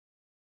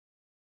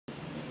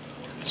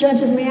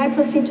Judges, may I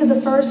proceed to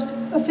the first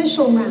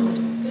official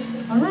round?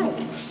 All right.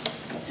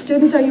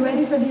 Students, are you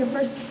ready for the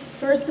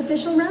first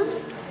official round?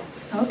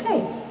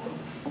 Okay.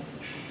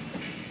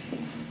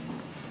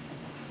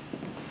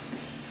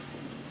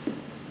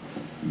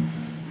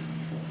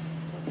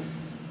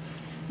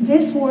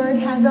 This word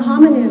has a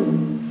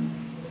homonym.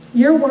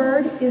 Your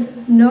word is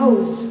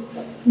nose.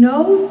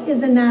 Nose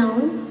is a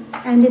noun,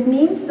 and it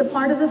means the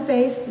part of the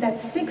face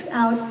that sticks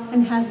out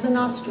and has the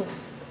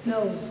nostrils.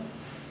 Nose.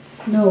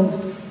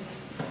 Nose.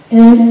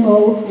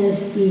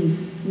 N-O-S-E.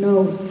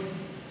 Nose.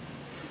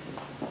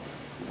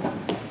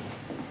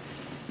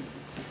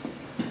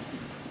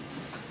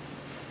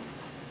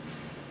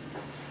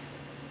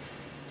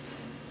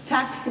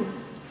 Taxi.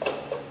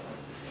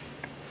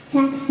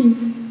 Taxi.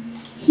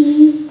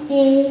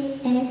 T-A-X-I.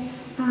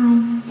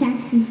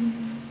 Taxi.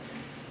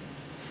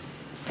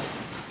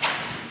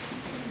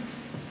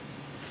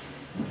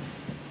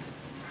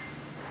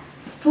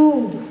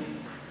 Food.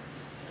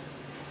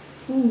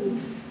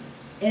 Food.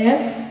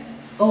 F-O-O-D.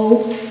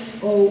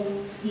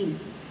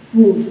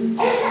 Food.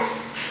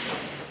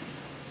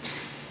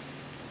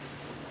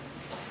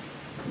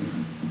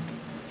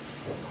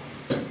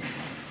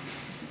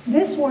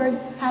 This word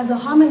has a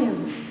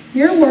homonym.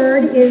 Your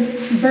word is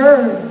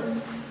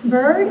bird.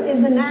 Bird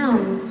is a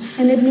noun,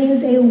 and it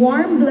means a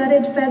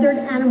warm-blooded feathered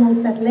animal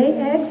that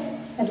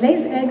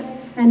lays eggs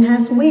and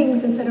has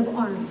wings instead of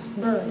arms.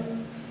 Bird.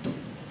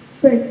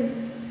 Bird.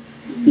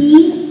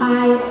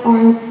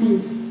 B-I-R-D.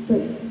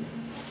 Bird.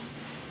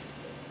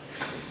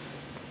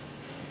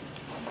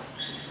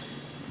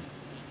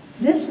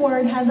 This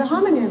word has a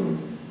homonym.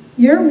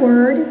 Your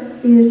word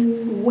is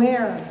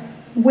wear.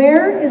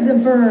 Wear is a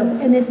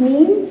verb, and it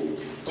means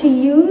to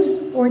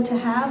use or to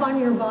have on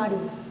your body.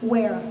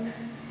 Wear.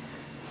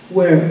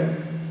 Where?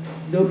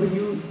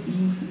 W-E-A-R.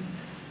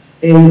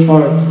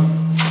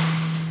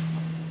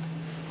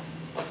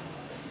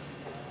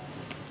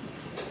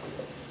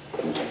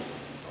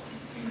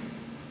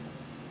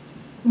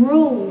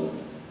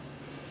 Rules.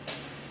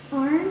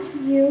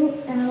 R-U-L-E-S.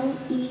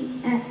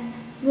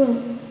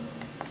 Rules.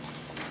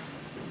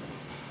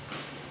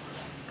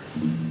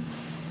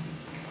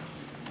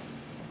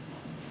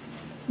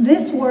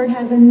 This word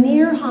has a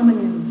near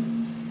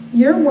homonym.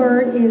 Your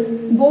word is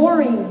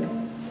boring.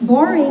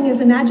 Boring is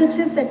an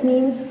adjective that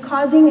means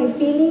causing a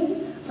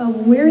feeling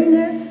of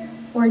weariness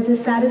or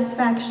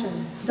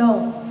dissatisfaction.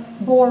 Dull.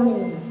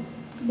 Boring.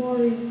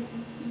 Boring.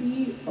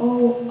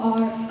 B-O-R-I-N-G.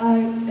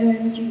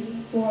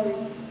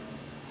 Boring.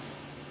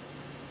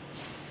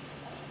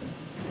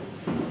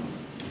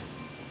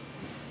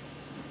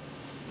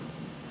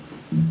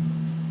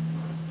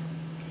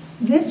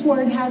 This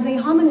word has a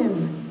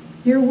homonym.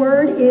 Your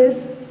word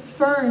is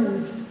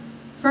ferns.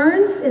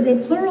 Ferns is a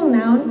plural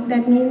noun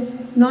that means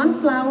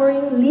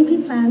non-flowering leafy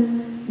plants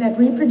that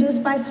reproduce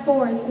by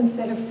spores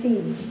instead of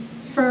seeds.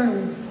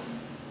 Ferns.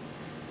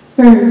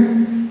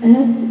 Ferns.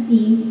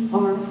 F-E-R-N-S.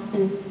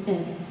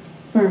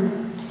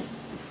 Fern.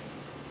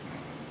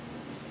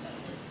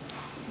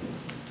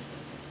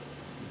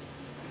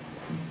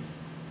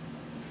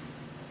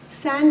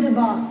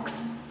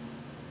 Sandbox.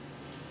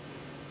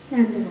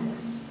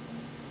 Sandbox.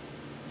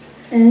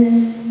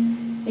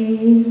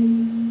 S-A-N-D-I-V-O-X.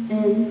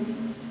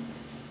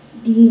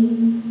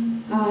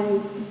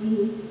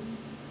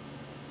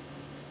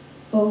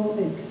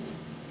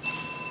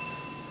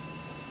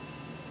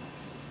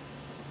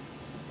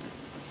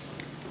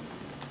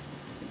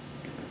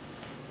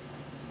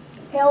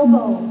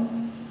 Elbow.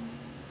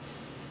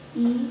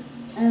 E-L-B-O-W.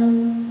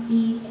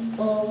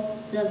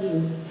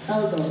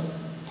 Elbow.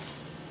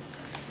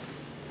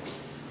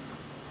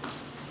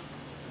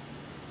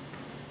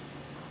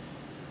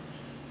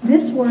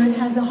 This word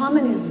has a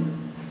homonym.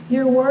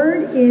 Your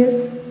word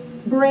is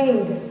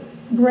braid.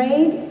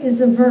 Braid is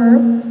a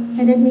verb,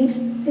 and it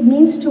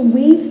means to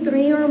weave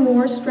 3 or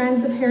more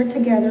strands of hair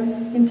together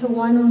into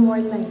 1 or more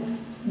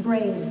lengths.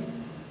 Braid.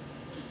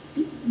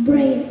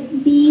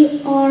 Braid.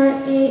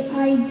 B-R-A-I-D.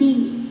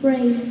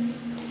 Braid.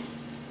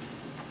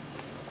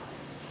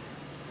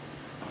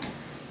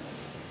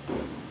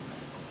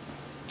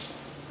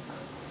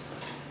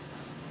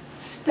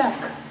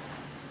 Stuck.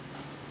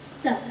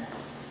 Stuck.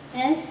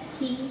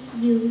 S-T-U-C-K.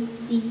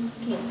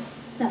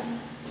 Stuck.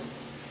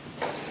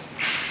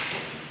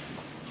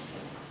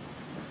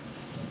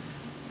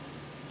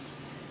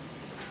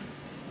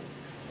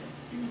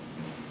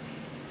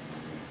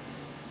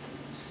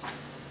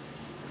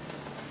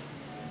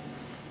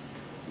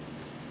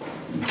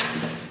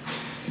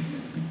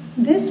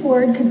 This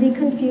word could be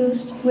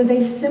confused with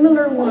a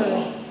similar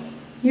word.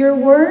 Your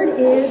word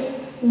is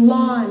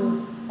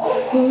lawn.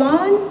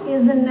 Lawn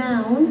is a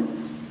noun.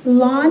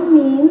 Lawn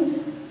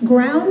means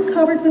ground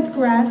covered with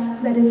grass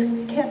that is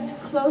kept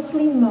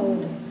closely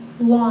mowed.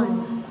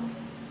 Lawn.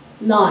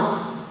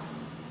 Lawn.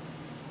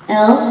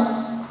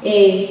 L-A-W-N.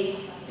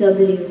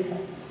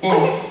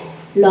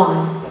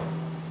 Lawn.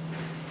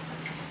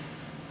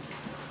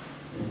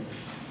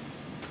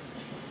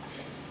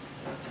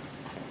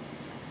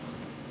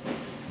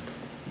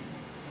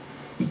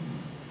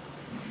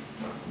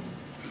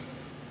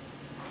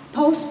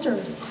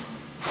 Posters.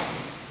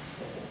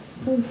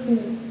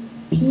 Posters.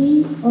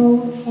 P-O-S-T-E-R-S.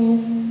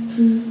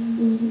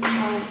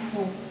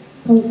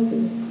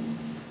 Posters.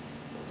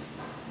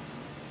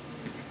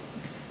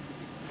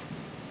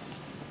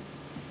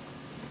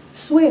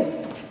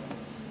 Swift.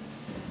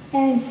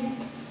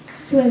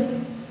 Swift.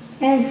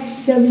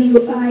 S-W-I-F-T.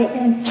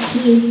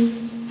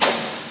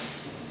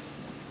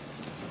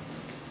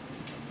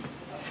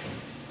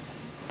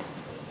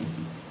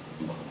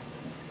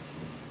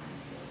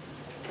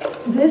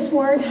 This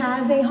word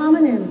has a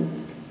homonym.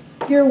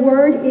 Your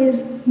word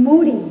is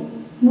moody.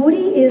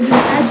 Moody is an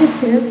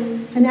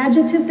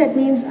adjective that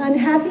means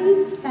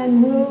unhappy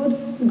and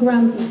rude,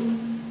 grumpy.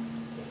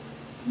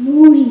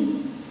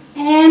 Moody.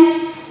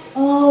 M-O-O-D-Y.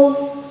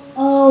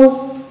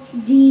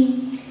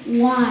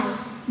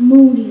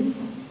 Moody.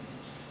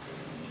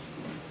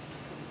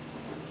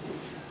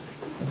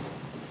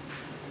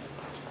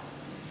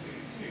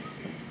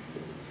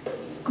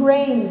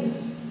 Grain.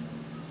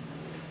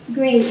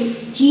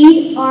 Grade.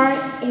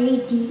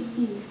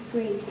 G-R-A-D-E.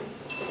 Grade.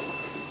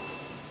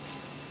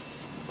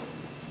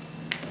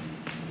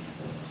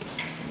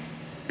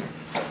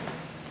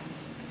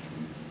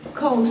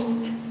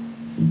 Coast.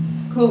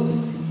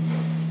 Coast.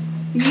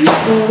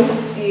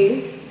 C-O-A-S-T.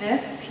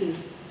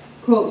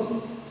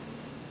 Coast.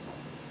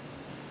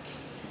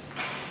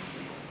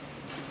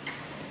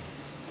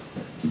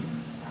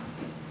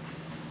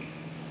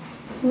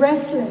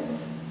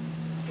 Restless.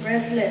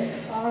 Restless.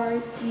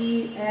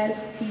 R-E-S-T-L-E-S-S.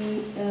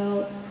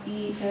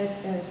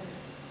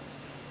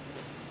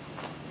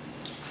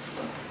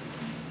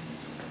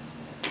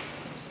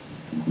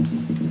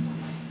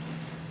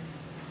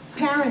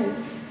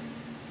 Parents.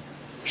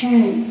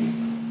 Parents.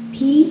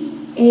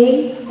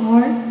 P-A-R-E-N-T-S.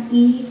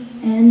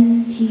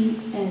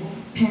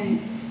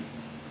 Parents.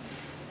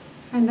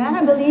 And that,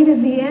 I believe, is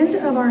the end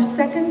of our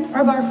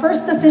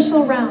first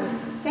official round.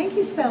 Thank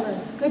you,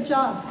 spellers. Good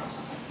job.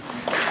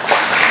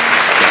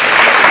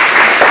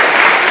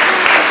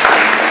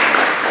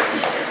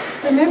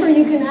 Remember,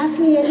 you can ask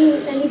me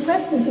any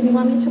questions. If you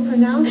want me to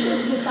pronounce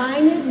it,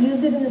 define it,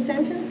 use it in a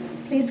sentence,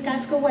 please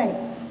ask away.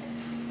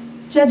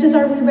 Judges,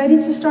 are we ready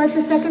to start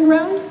the second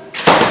round?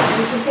 Let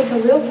me just take a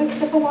real quick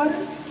sip of water.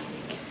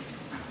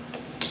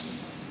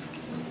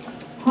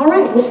 All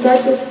right, we'll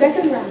start the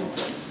second round.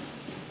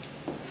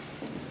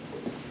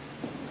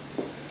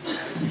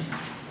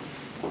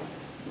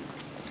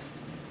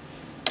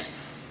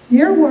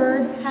 Your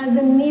word has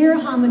a near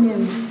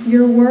homonym.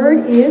 Your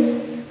word is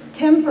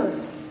temper.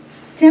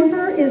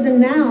 Temper is a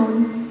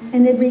noun,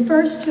 and it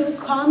refers to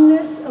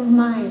calmness of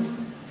mind.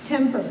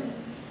 Temper.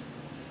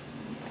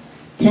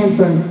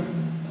 Temper.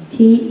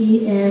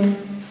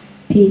 T-E-M-P-E-R.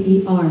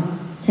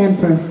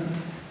 Temper.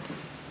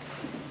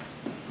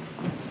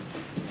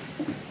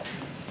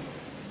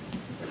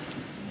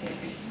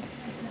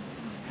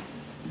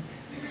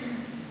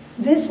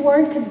 This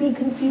word could be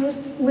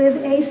confused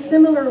with a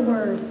similar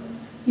word.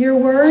 Your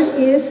word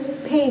is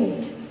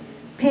paint.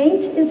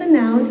 Paint is a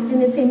noun,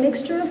 and it's a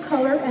mixture of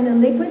color and a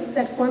liquid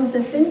that forms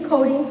a thin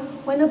coating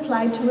when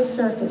applied to a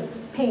surface.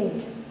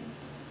 Paint.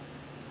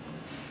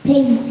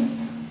 Paint.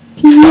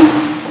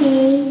 P-A-I-N-T.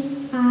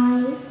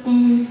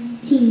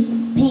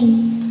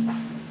 Paint.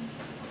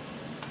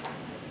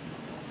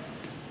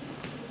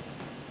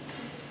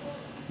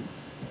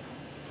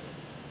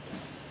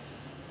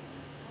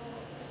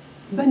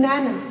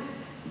 Banana.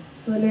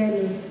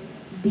 Banana.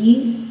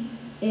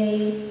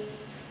 B-A-N-A-N-A.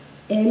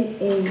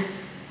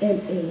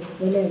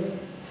 Banana.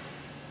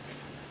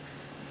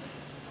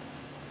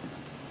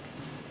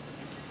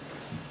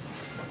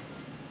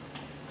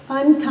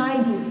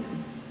 Untidy.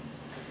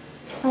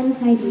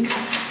 Untidy.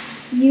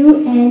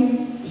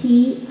 U-N-T-I-D-Y.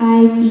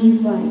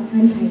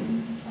 Untidy.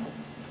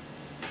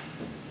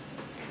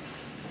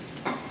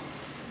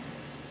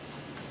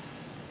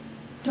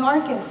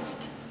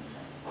 Darkest.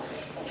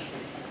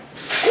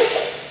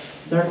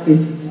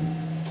 Darkest.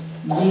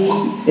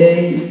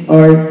 D-A-R-K-E-S-T.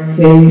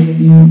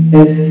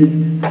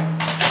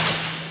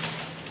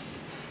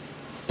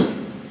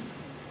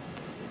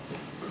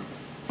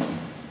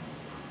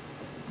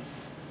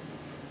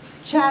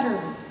 Chatter.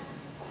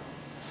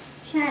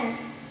 Chatter.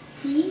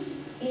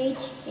 C-H-A-T-T-E-R.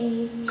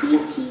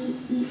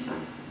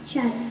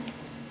 Chatter.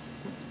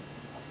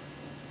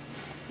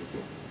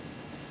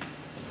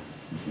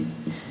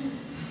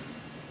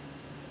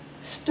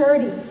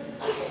 Sturdy.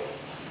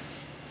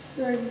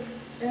 Sturdy.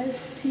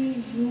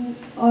 S-T-U-R-D-Y.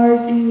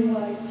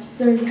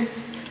 Sturdy.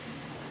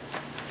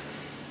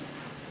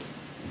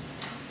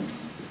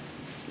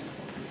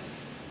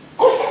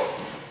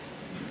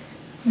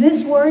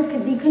 This word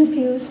could be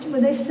confused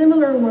with a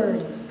similar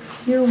word.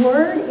 Your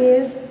word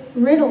is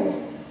riddle.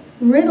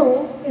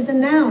 Riddle is a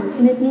noun,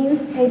 and it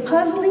means a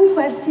puzzling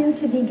question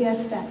to be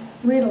guessed at.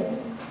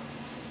 Riddle.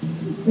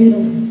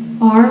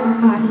 Riddle.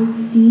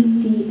 R-I-D-D-L-E.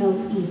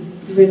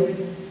 Riddle.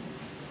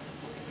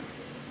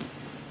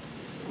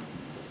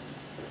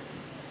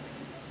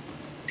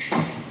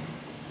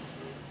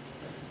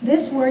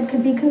 This word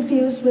could be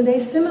confused with a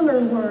similar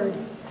word.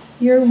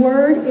 Your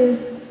word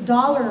is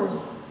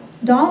dollars.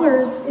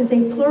 Dollars is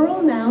a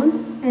plural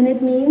noun, and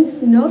it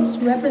means notes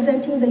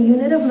representing the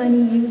unit of money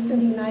used in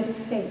the United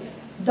States.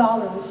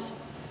 Dollars.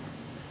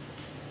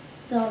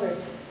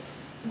 Dollars.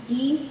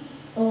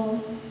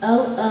 DOLLARS.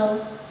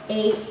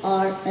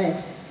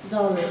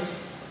 Dollars.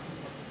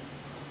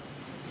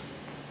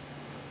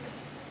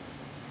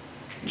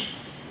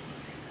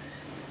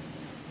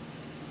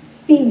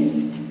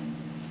 Feast.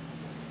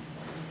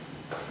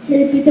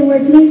 Repeat the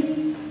word, please.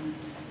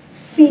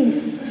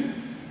 Feast.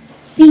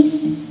 Feast.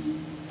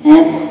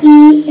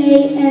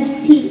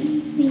 Feast.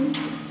 Feast.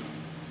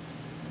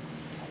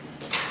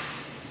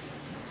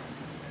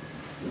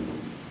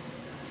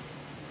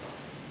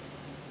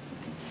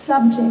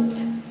 Subject.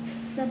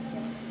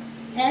 Subject.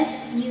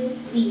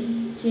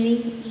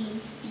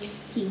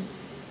 SUBJECT.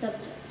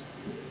 Subject.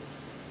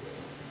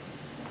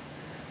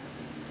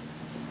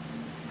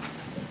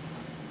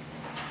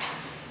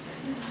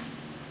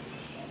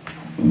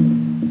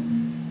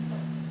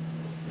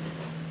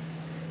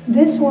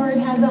 This word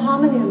has a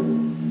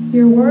homonym.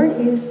 Your word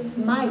is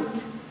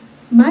might.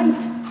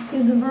 Might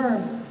is a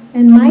verb,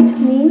 and might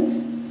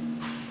means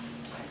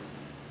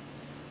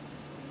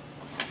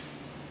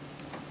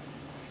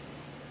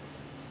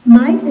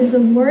might is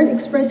a word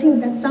expressing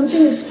that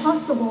something is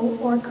possible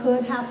or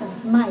could happen.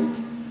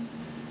 Might.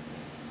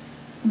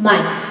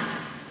 Might.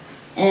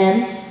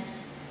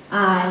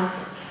 MIGHT.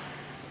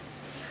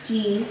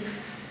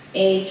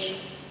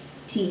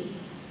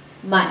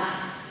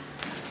 Might.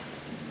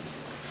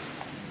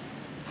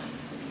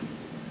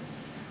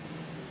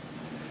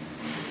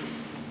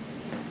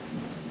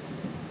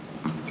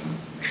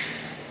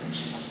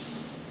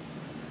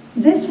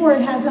 This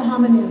word has a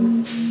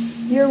homonym.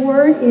 Your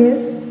word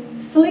is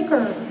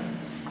flicker.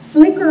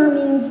 Flicker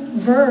means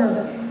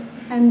verb,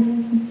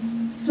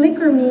 and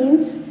flicker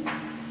means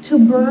to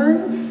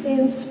burn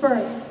in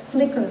spurts.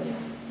 Flicker.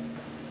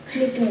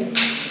 Flicker.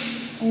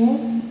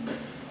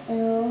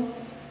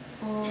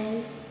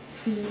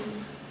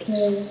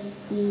 FLICKER.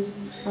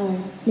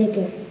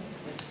 Flicker.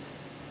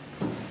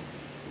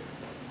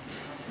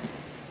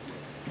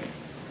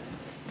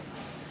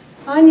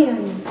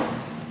 Onion.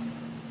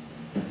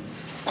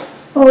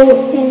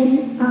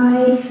 ONION.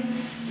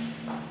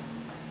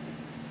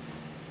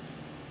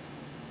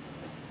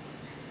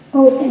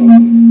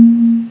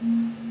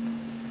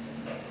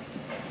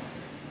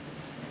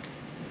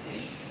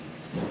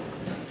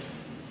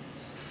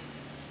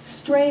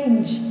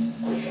 Strange.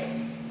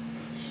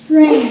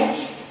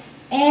 Strange.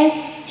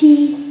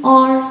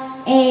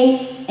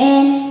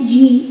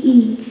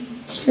 STRANGE.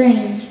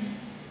 Strange.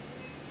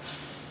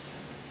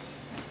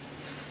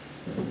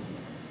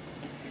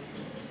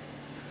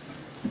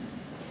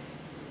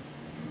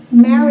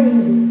 Married.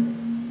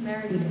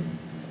 Married.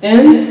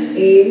 MARRIED.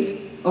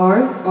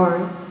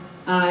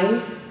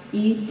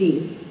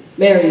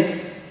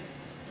 Married.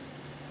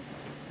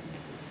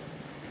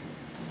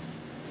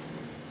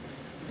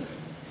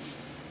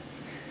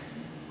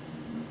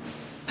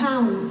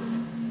 Pounds.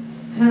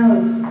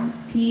 Pounds.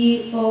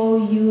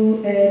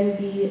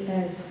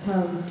 POUNDS.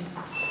 Pounds.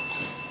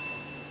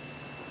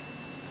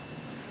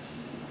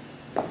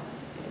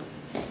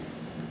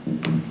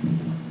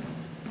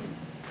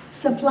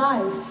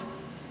 Supplies.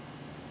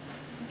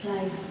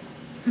 Supplies.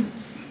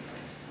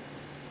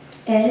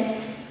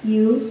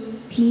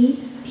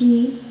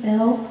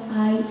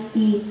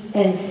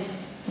 SUPPLIES.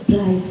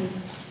 Supplies.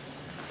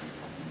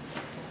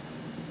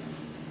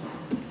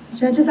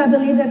 Judges, I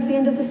believe that's the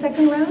end of the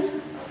second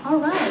round. All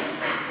right.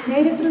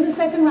 Made it through the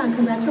second round.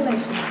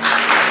 Congratulations.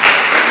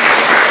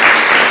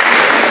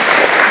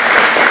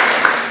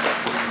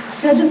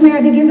 Judges, may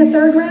I begin the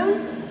third round?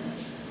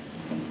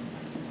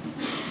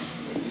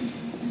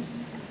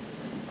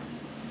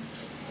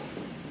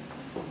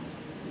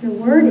 Your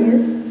word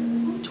is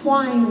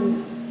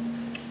twine.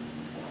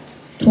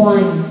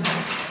 Twine.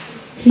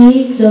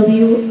 TWINE.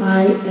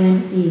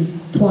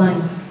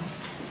 Twine.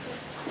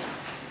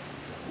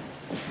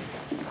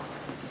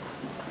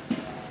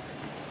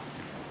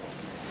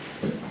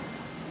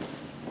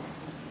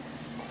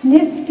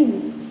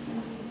 Nifty.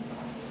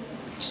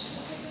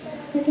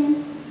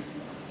 Again.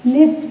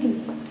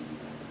 Nifty.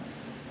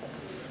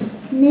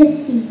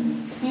 Nifty.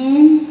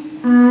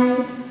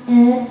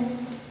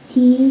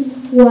 NIFTY.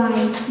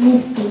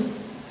 Nifty.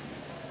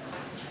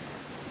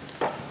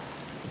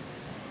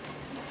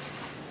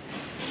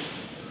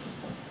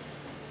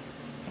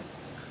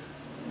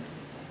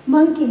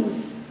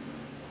 Monkeys.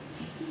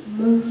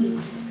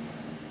 Monkeys.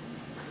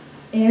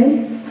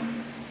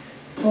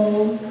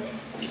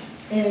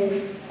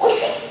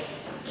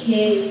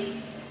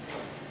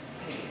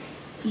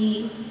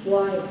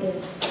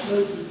 MONKEYS.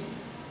 Monkeys.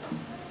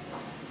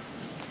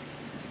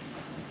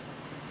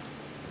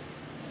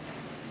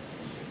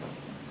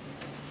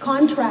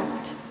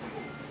 Contract.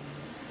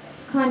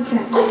 Contract.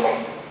 CONTRACT.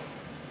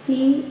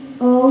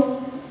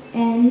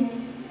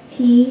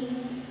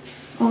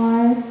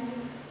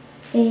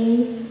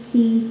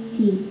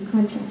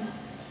 Contract.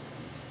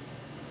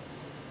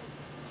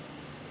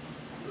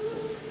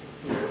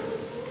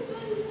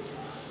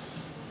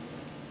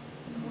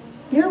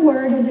 Your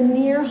word is a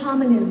near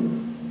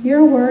homonym.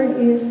 Your word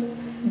is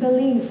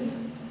belief.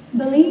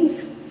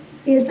 Belief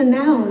is a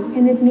noun,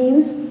 and it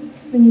means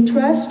when you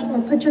trust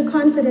or put your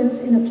confidence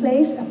in a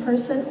place, a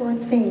person, or a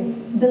thing.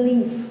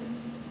 Belief.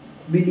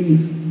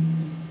 Belief.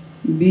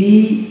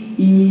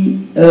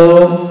 B-E-L-I-E-F.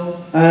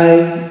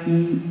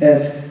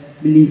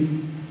 Belief.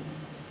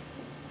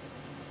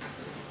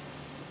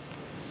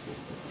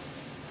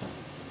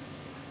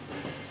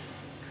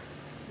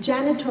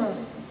 Janitor.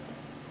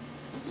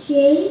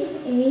 Janitor.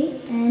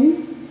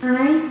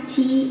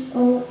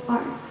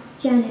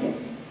 Janitor.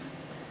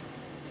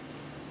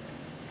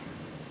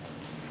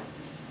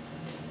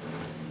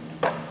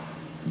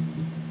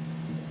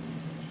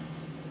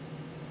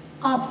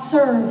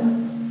 Observe.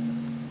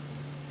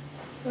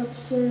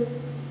 Observe.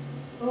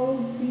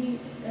 O-B-S-E-R-V-E.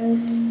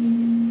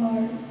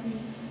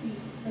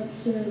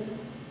 Observe.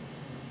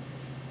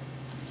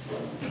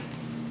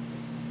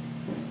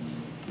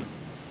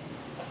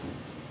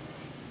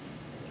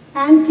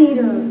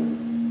 Anteater.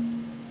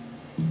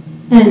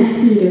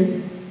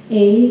 Anteater.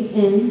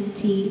 A-N-T-E-A-T-E-R.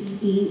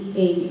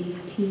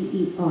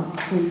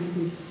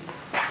 Anteater.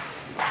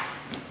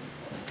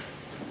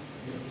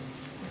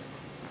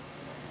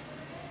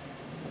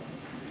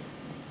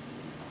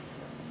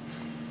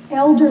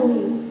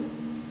 Elderly.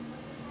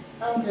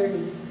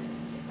 Elderly.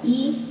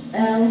 E-L-D-E-R-L-Y.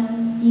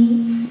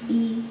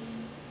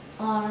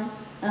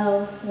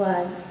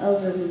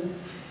 Elderly.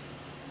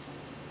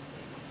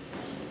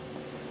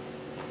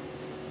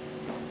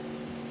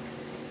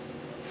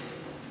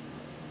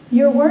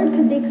 Your word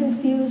could be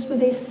confused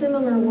with a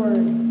similar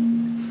word.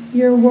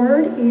 Your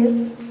word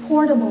is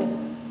portable.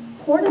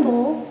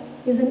 Portable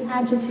is an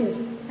adjective,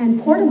 and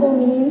portable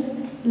means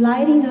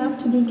light enough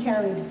to be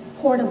carried.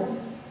 Portable.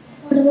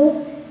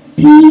 Portable.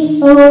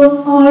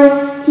 P-O-R-T-A-B-L-E.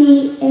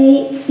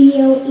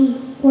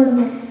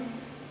 Portable.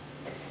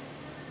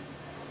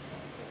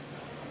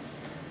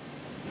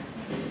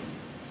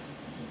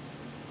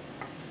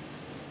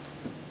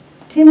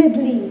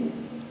 Timidly.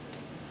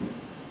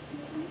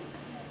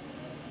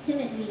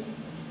 Timidly.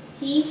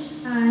 T-I-M-D-L-Y.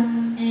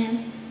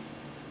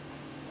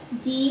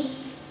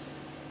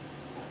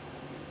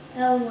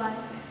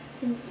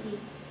 Timidly.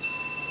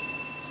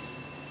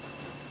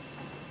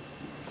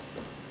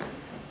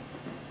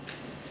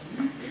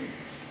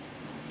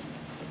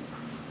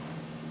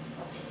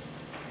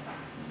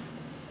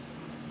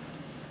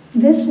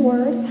 This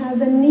word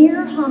has a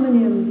near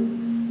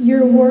homonym.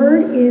 Your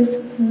word is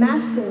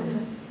massive.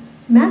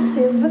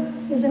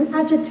 Massive is an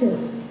adjective.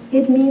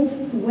 It means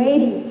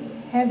weighty,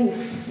 heavy,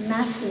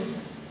 massive.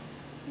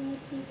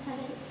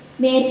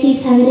 May I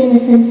please have it in a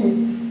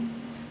sentence?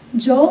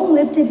 Joel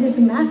lifted his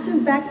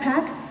massive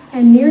backpack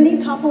and nearly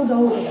toppled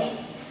over.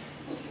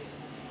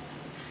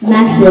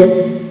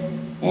 Massive.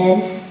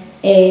 M-A-S-S-I-V-E.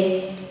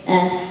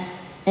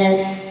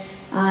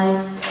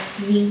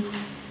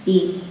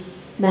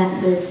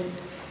 Massive.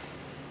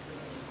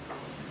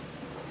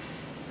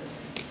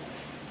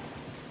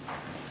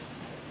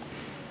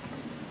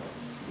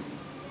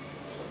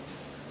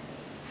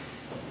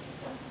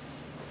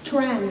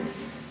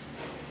 Trance.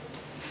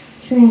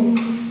 Trance.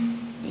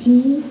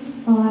 T-R-A-N-C-E.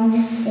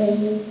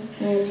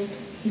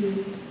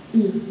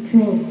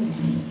 Trance.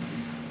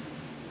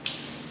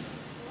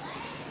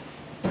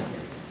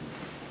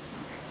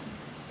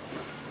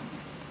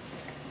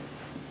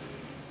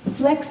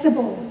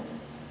 Flexible.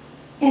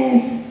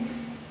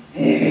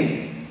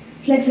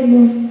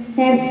 Flexible.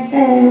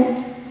 F-L-E-X-I-B-L-E.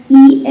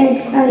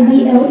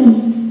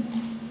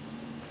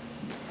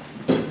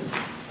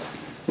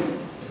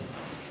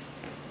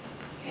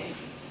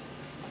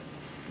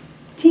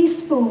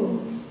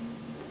 Teaspoon.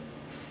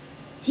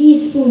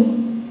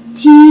 Teaspoon.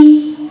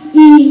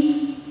 T-E-A-S-P-O-O-N.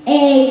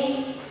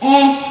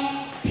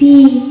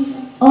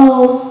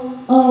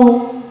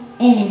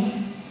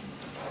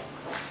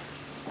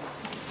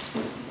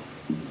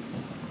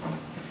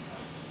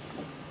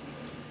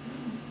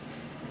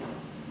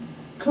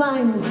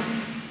 Climbed.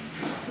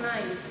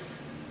 Climbed.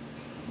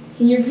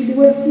 Can you repeat the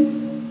word,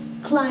 please?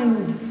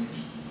 Climbed.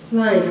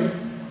 Climbed.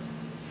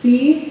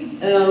 C-L-I-M-B-E-D.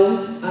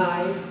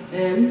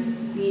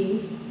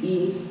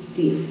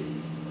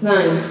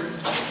 Climbed.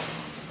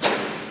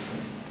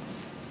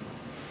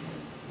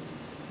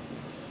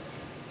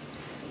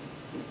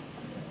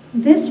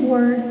 This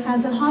word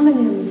has a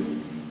homonym.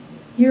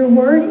 Your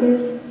word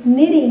is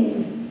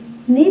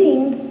knitting.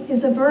 Knitting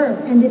is a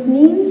verb, and it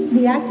means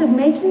the act of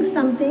making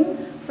something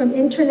from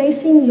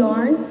interlacing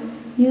yarn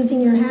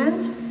using your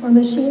hands or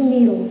machine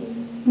needles.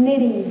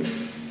 Knitting.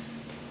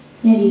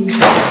 Knitting.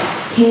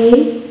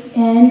 K-N-I-T-T-I-N-G.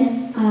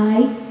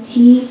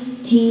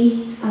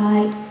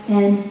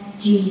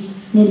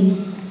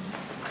 Knitting.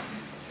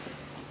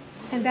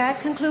 And that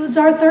concludes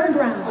our third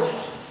round.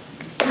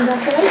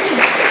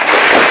 Congratulations.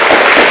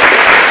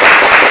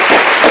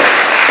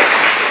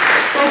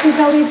 I can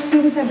tell these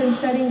students have been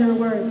studying their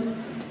words.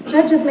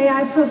 Judges, may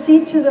I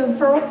proceed to the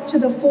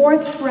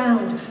fourth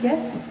round?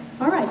 Yes?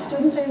 All right,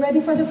 students, are you ready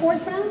for the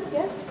fourth round?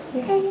 Yes?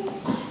 Okay.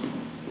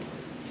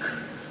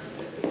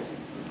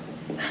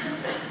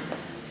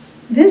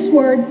 This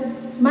word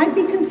might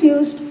be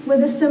confused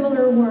with a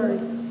similar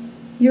word.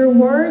 Your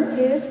word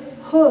is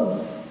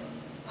hooves.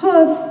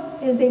 Hooves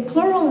is a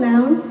plural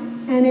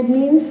noun, and it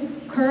means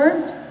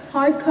curved,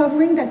 hard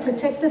covering that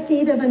protect the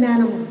feet of an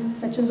animal,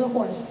 such as a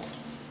horse.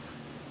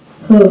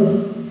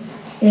 Hooves.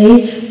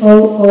 Hooves.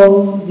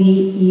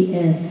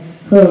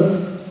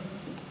 Hooves.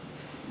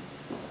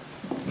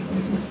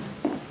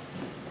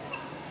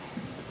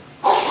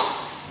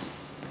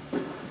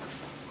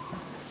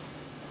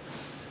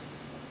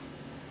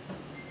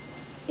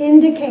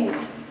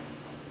 Indicate.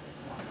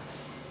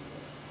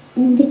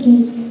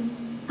 Indicate.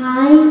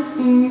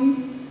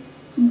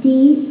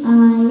 INDICATE.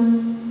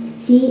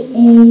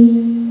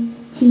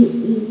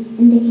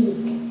 Indicate.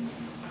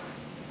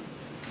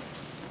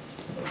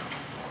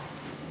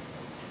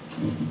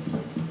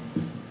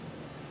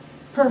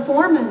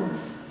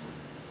 Performance.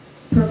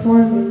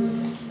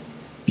 Performance.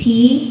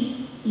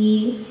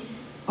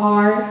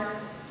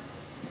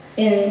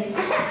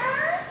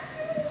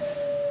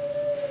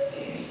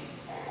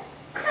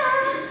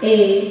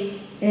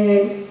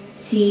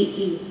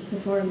 PERFORMANCE.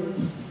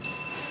 Performance.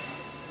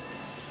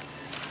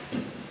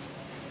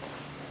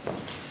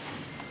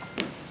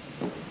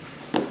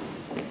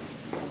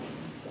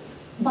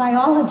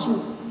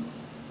 Biology.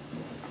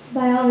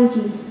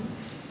 Biology.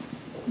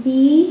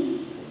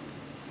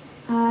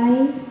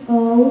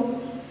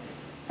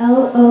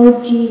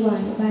 BIOLOGY.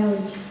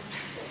 Biology.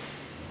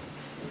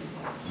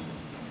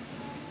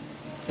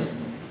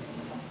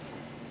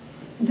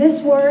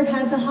 This word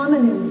has a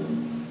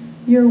homonym.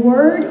 Your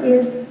word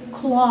is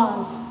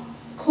clause.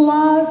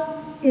 Clause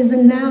is a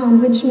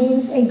noun, which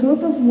means a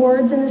group of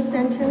words in a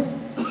sentence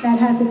that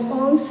has its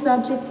own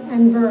subject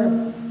and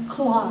verb.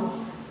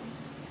 Clause.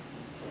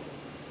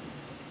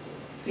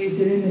 Is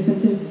it in a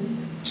sentence?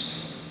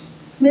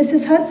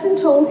 Mrs. Hudson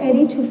told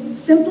Eddie to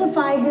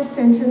simplify his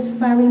sentence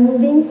by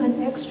removing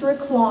an extra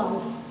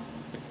clause.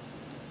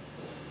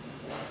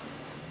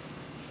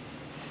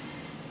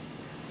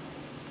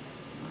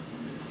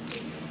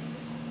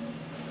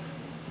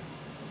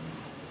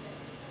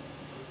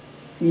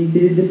 Can you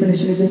say the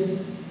definition again?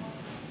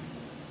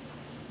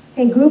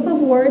 A group of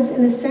words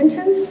in a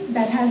sentence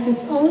that has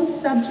its own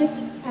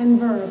subject and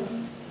verb.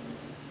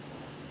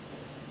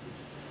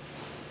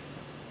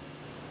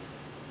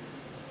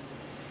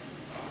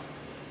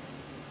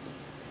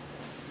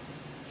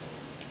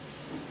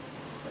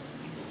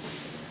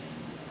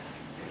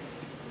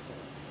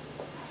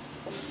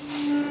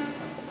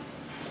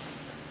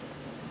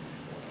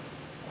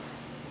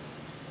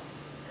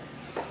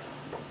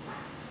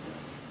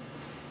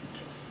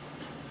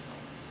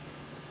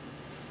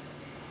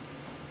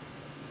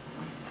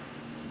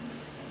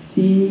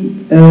 CLAUSE.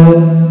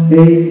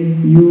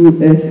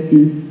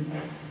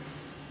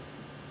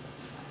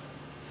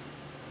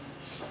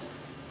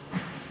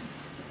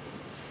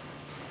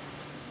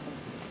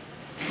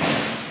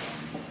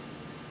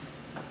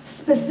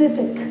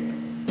 Specific.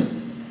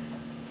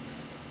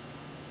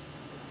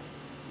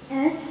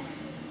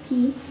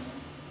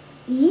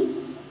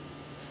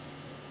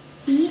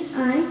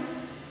 SPECIFIC.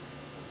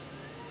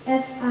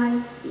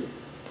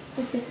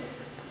 Specific.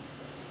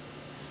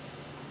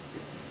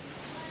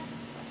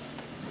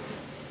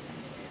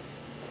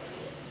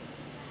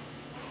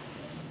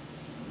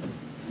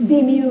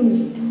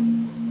 Bemused.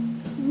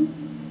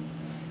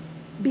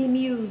 Bemused.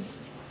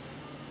 BEMUSED.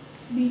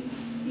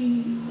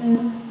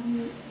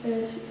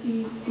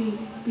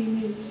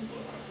 Bemused.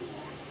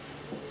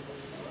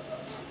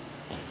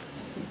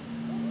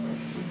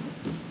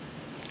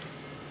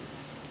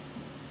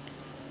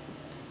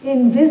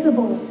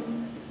 Invisible.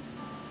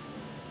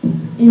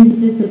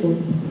 Invisible.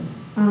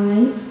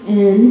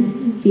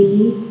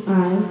 INVISIBLE.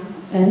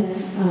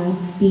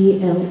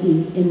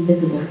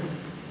 Invisible.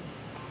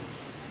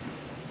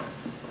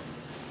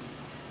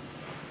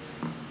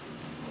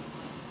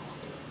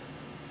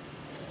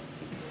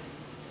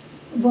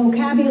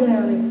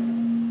 Vocabulary.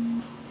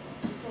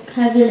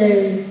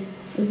 Vocabulary.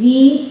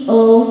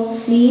 VOCABULARY.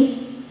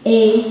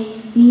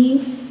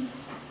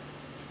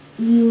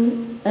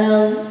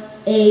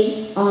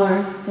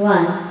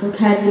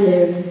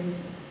 Vocabulary.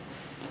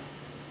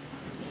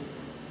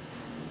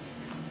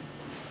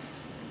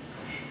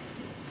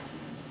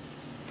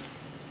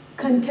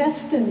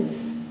 Contestants.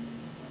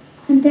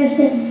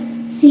 Contestants.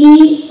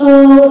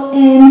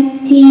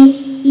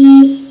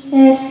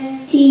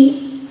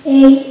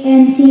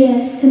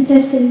 CONTESTANTS.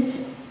 Contestants.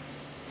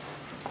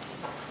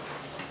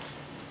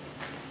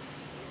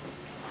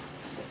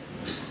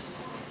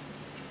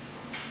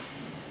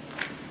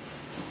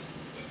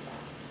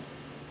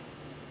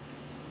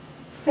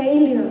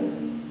 Failure.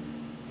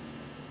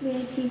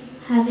 May I please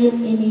have it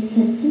in a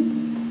sentence?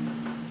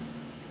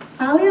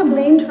 Alia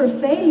blamed her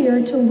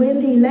failure to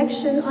win the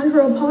election on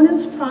her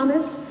opponent's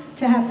promise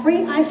to have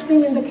free ice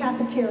cream in the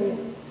cafeteria.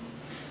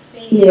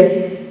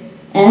 Failure.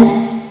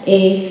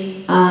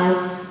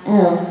 FAILURE.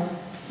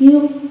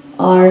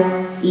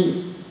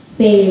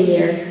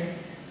 Failure.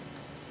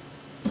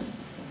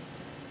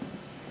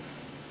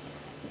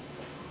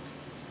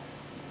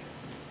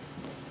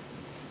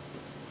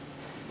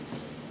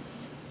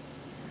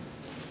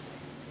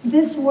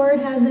 This word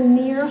has a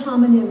near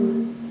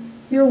homonym.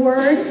 Your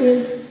word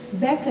is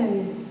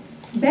beckon.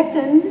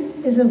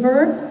 Beckon is a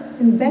verb,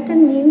 and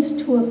beckon means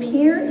to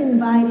appear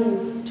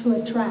inviting, to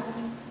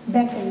attract.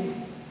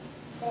 Beckon.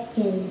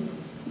 Beckon.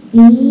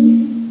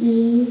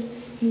 B-E-C-K-O-N.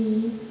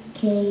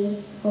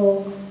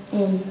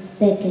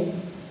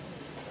 Beckon.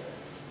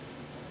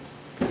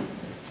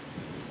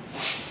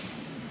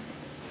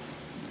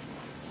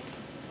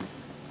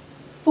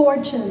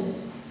 Fortune.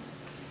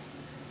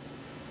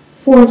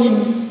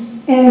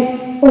 Fortune.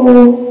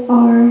 F-O-R-T-U-N-E.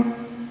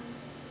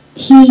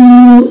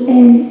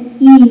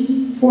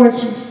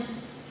 Fortune.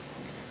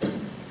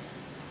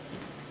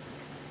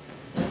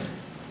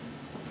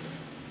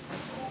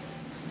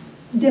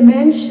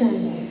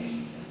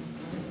 Dimension.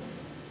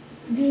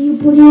 May you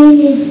put it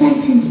in a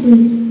sentence,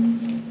 please?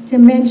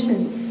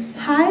 Dimension.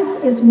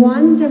 Height is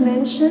one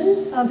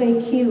dimension of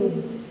a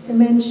cube.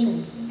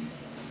 Dimension.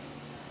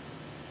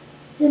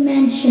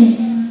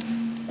 Dimension.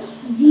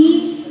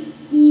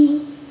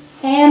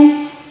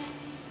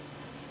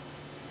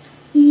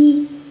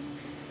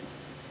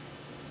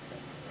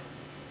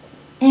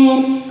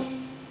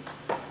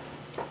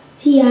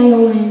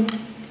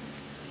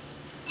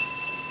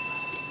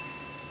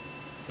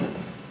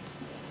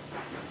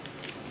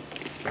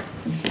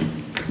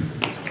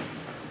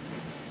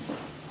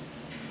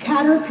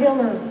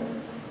 Caterpillar.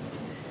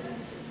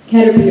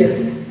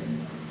 Caterpillar.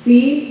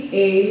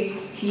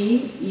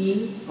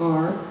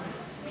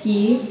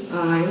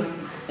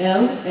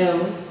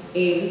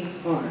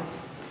 C-A-T-E-R-P-I-L-L-A-R.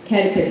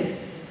 Caterpillar.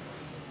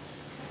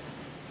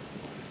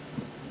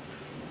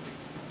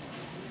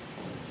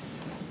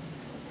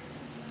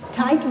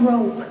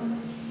 Tightrope.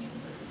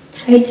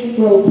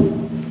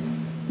 Tightrope.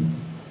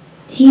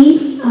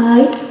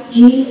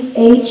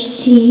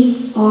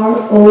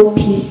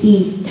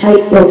 T-I-G-H-T-R-O-P-E.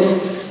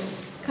 Tightrope.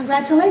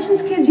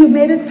 Congratulations, kids. You've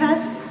made it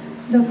past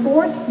the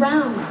fourth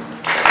round.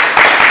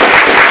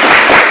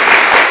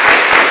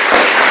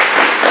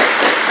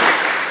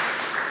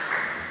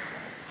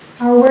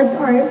 Our words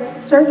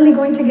are certainly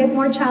going to get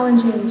more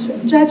challenging.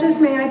 Judges,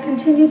 may I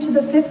continue to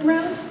the fifth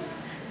round?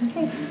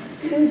 Okay.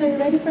 Students, are you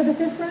ready for the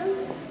fifth round?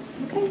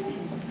 Okay.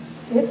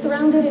 Fifth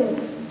round it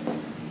is.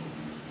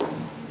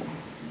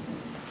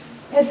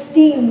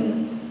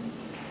 Esteem.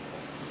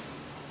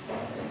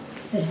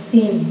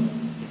 Esteem.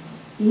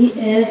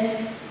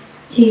 E-S-T-E-E-M.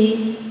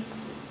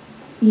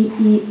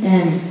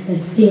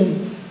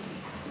 Esteem.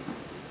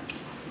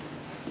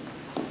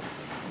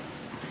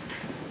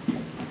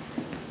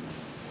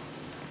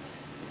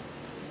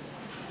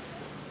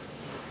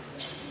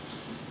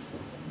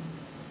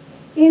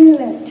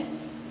 Inlet.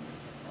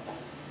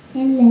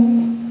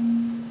 Inlet.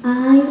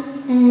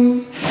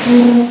 I-N-L-E-T.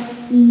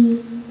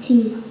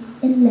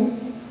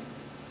 Inlet.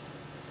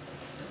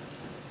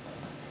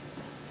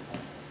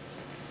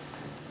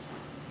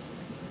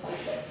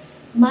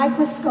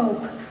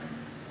 Microscope.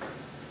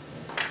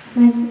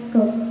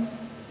 Microscope.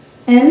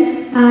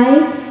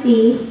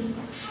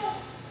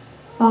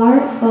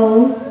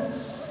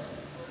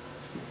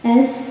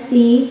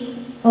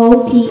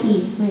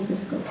 M-I-C-R-O-S-C-O-P-E.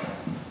 Microscope.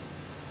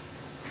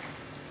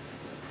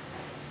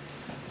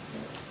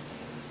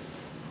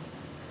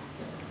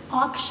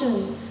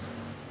 Auction.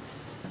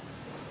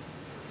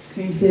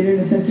 Can you say it in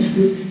a sentence,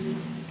 please?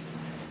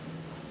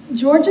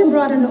 Georgia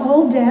brought an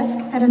old desk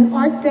at an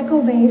Art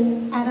Deco vase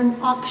at an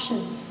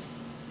auction.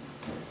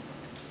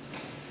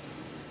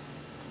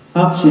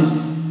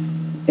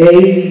 Auction.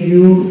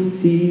 A-U-C-T-I-O-N.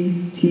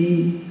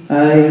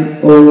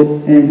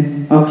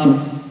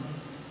 Auction.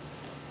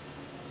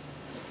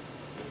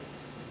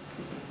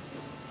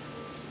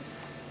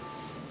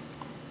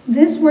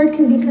 This word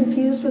can be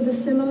confused with a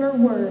similar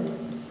word.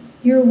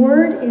 Your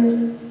word is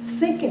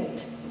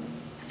thicket.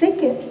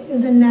 Thicket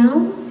is a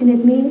noun and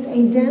it means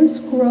a dense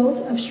growth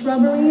of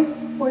shrubbery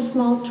or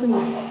small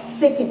trees.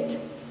 Thicket.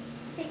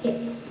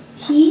 Thicket.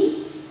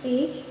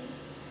 T-H-I-C-K-E-T.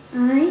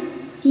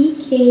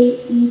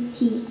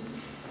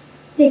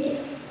 Thicket.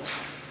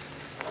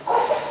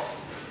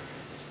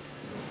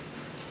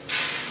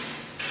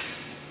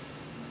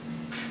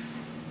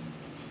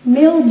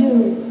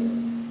 Mildew.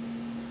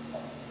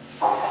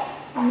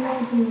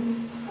 Mildew.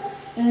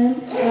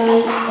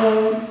 M-I-L-D-E-W.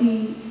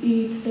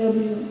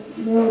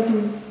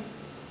 Mildew.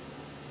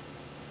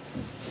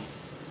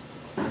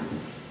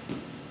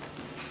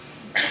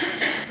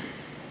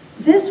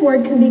 This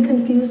word can be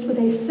confused with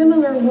a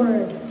similar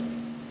word.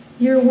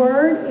 Your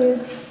word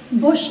is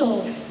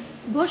bushel.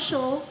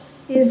 Bushel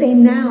is a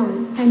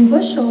noun, and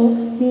bushel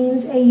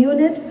means a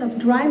unit of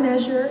dry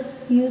measure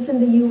used in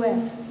the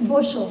U.S.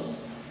 Bushel.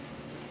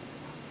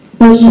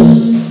 Bushel.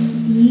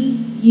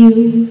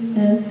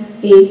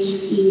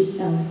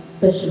 B-U-S-H-E-L.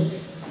 Bushel.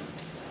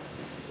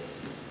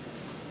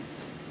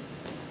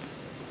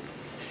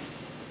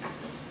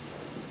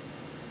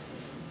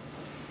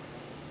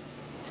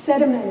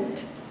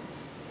 Sediment.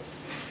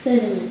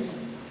 Sediment.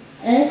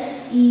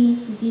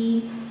 S-E-D-I-M-E-N-T.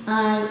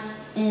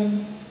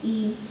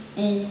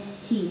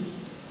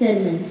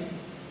 Sediment.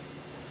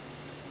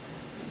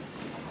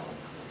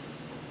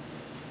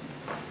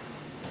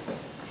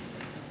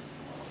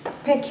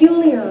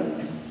 Peculiar.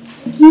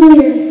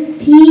 Peculiar.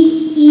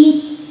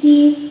 P-E-C-U-L-I-A-R.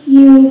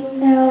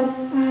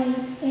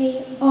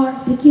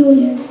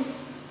 Peculiar.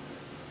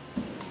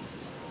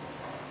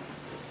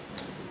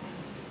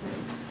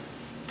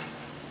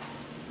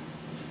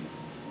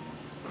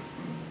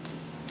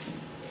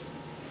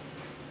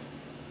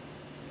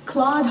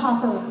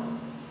 Clodhopper.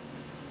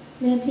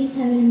 May I please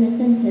have it in a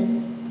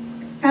sentence?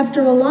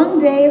 After a long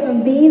day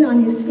of being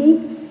on his feet,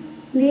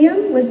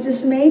 Liam was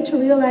dismayed to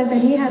realize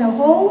that he had a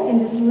hole in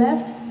his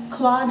left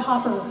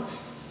clodhopper.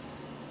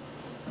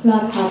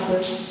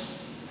 Clodhopper.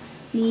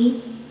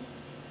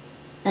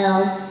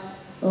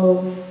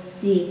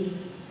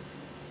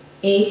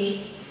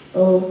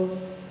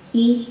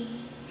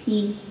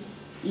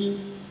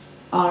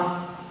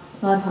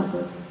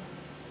 Clodhopper.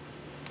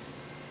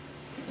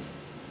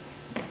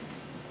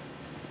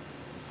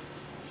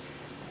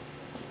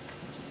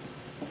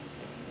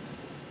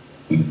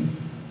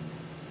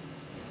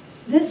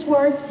 This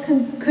word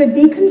could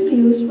be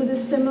confused with a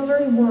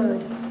similar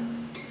word.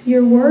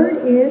 Your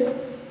word is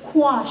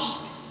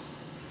quashed.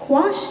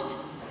 Quashed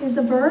is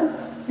a verb,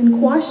 and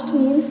quashed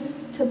means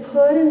to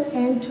put an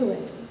end to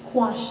it.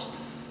 Quashed.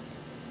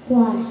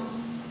 Quashed.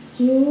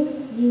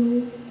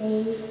 Q-U-A-S-H-E-D.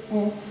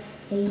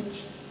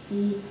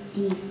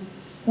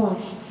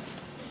 Quashed.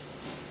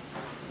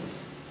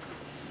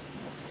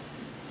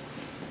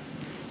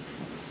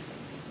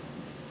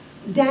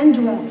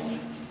 Dandruff.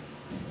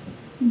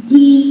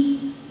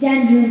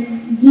 Dandruff.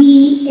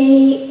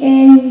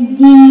 D-A-N-D-R-U-F-F.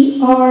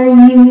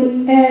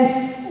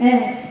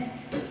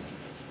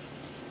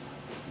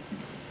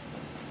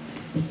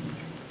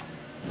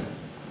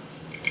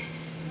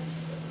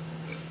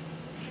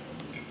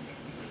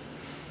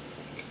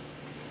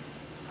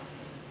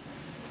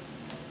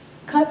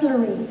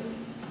 Cutlery.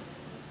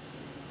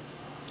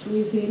 Can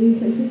you say it in a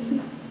sentence,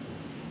 please?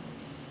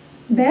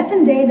 Beth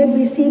and David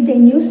received a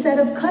new set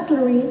of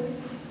cutlery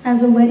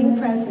as a wedding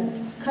present.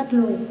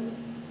 Cutlery.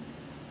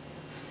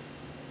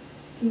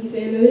 Can you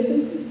say another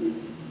sentence, please?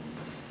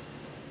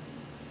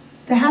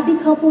 The happy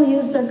couple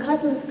used their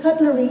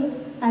cutlery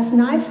as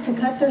knives to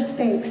cut their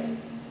steaks.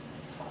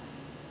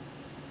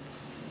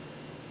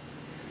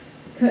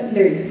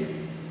 Cutlery.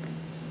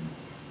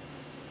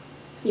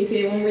 Can you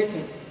say it one more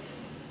time?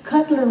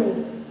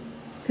 Cutlery.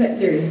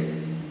 Cutlery.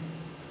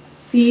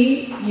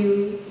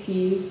 C-U-T-L-Y-E-R.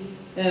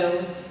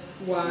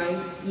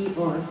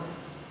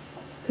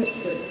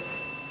 Cutlery.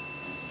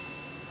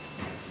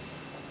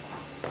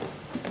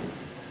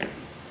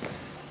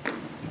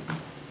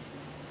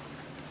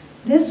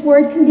 This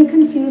word can be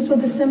confused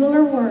with a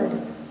similar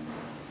word.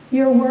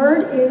 Your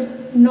word is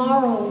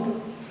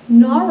gnarled.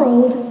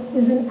 Gnarled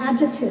is an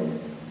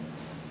adjective.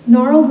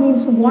 Gnarled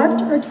means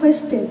warped or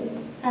twisted,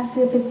 as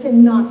if it's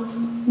in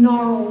knots.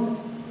 Gnarled.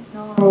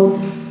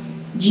 Gnarled.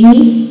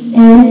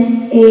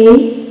 G-N-A-R-L-E-D.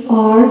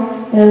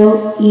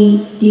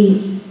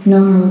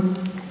 Gnarled.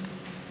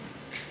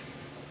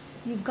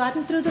 You've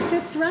gotten through the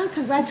 5th round.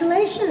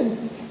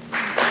 Congratulations.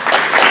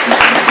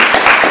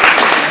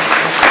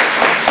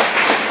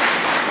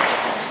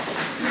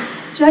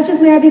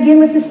 Judges, may I begin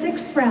with the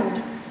 6th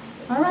round?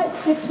 All right,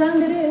 6th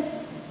round it is.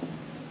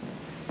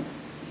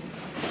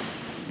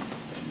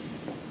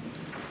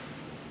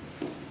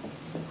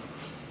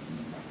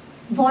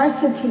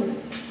 Varsity.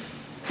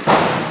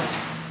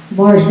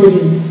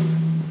 Varsity.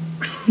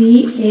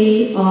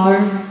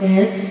 V-A-R-S-I-T-Y.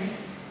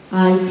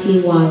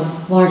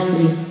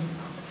 Varsity.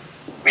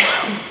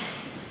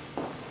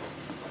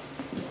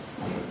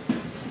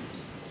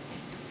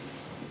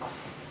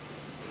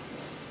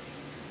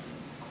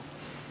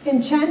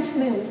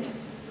 Enchantment.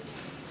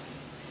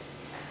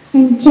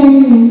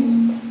 Enchantment.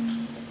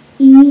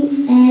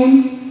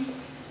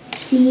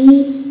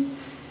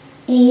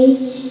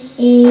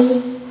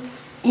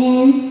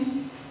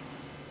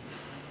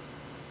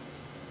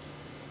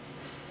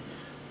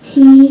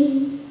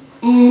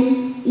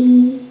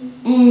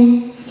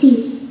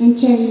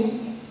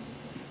 Enchantment.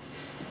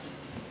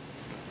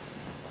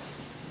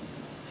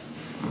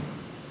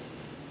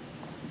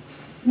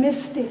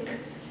 Mystic.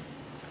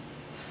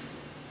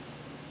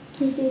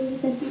 Can you say it in a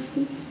sentence,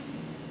 please?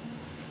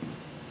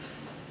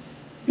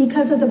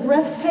 Because of the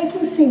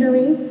breathtaking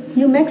scenery,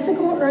 New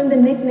Mexico earned the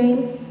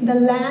nickname the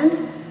land,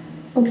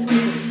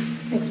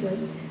 next word,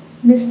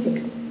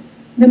 mystic.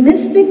 The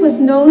mystic was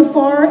known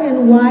far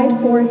and wide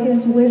for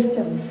his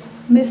wisdom.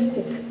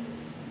 Mystic.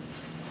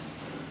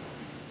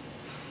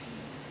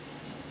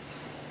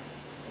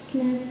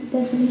 Can I have the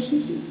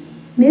definition, please?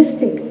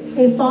 Mystic,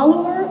 a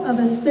follower of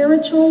a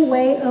spiritual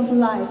way of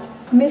life.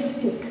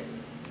 Mystic.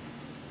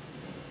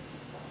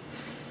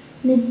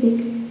 Mystic.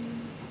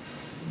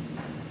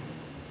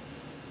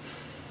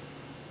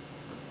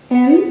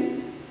 M-Y-S-T-I-C.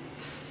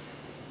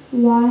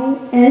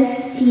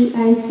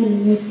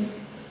 Mystic.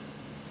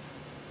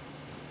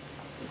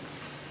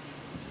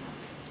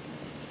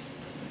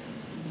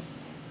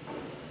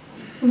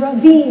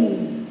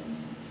 Ravine.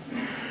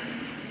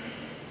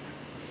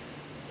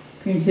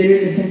 Can you say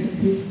it in a sentence,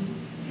 please?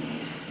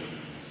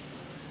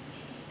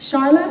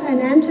 Charlotte and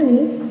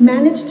Anthony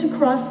managed to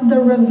cross the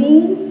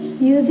ravine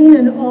using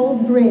an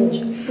old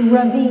bridge.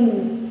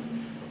 Ravine.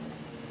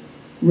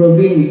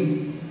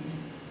 Ravine.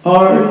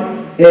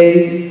 R-A-V-I-N-E.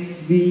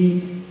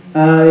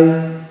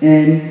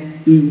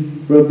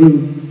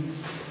 Ravine.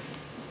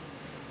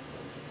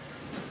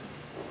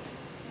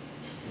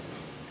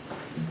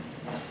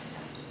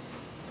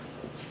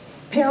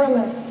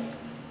 Perilous.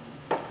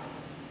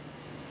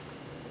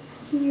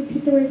 Can you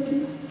repeat the word,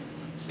 please?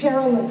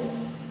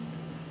 Perilous.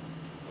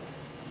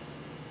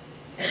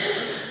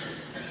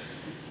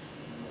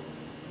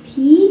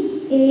 P-A-R-A-L-I-S-E.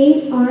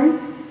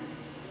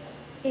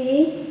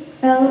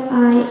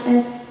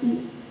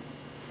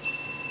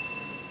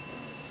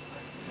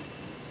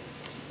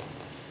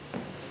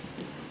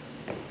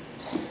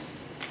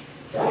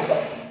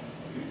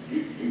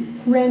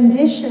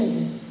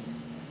 Rendition.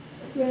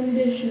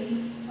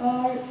 Rendition.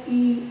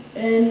 R-E-N-D-I-T-I-O-N.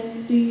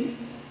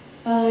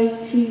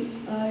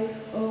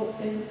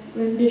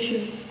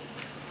 Rendition.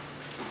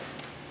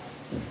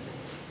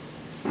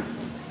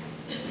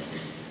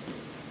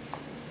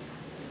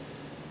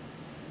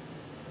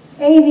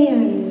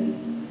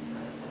 Avian.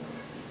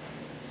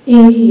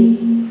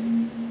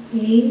 Avian.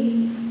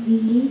 A-V-A-I-N.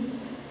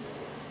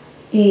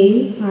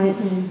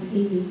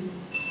 Avian.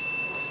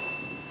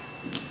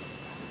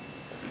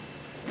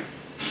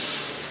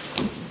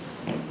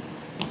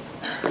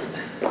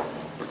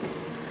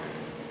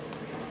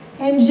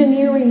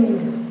 Engineering.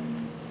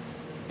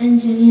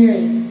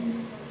 Engineering.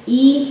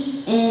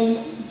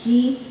 E-N-G-I-N-E-E-R-I-N-G.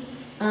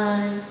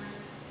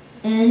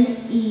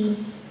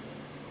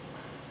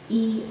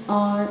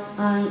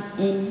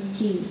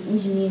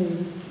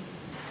 Engineering.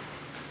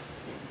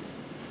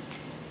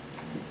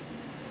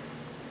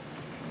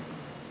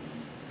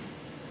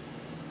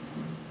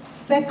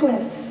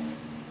 Feckless.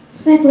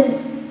 Feckless.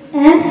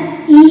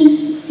 F-E-C-K-L-E-S-S.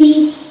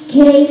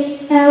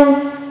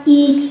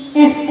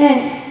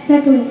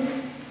 Feckless.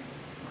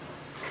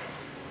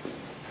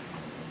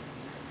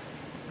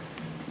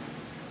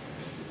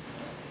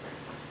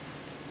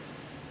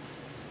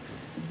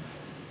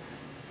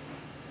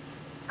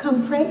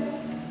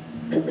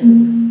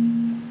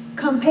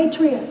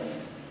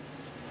 Compatriots.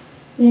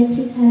 May I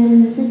please have it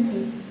in the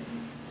sentence?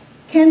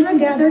 Kendra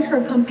gathered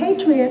her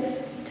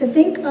compatriots to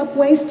think up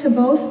ways to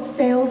boast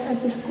sales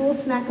at the school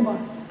snack bar.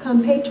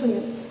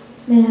 Compatriots.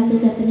 May I have the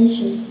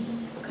definition?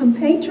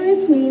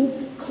 Compatriots means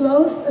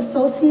close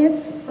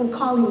associates or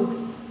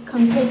colleagues.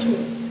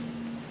 Compatriots.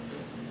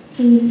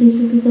 Can you please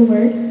repeat the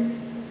word?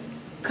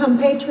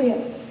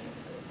 Compatriots.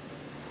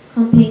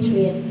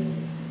 Compatriots.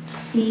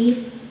 C-O-M-P-A-T-R-I-O-T-S.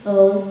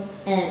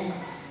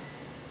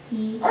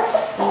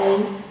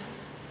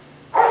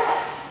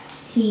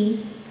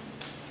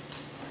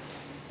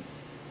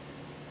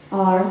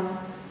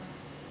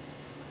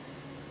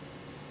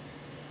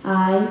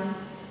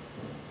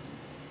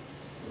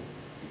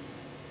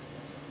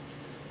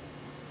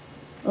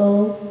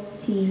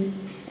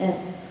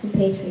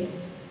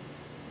 Compatriots.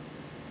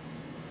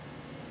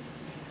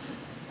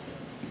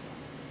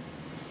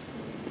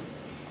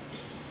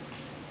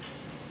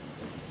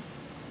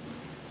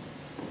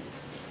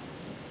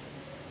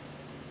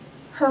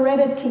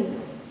 Heredity.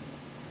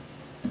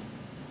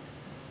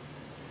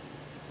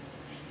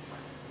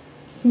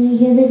 Can I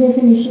hear the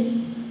definition?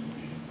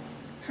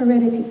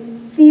 Heredity.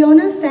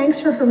 Fiona thanks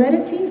her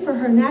heredity for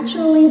her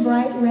naturally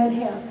bright red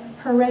hair.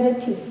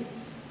 Heredity.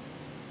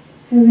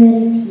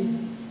 Heredity.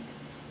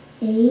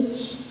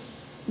 H-E-R-E-D-I-T-Y.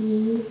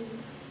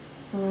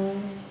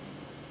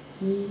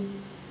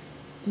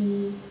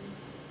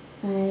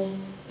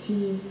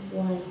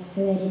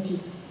 Heredity.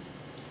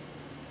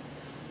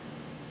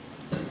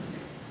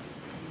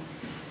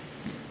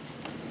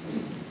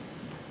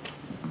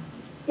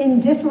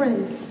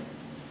 Indifference.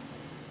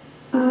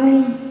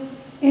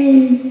 I-N-D-I-F-F-R-E-N-C-E.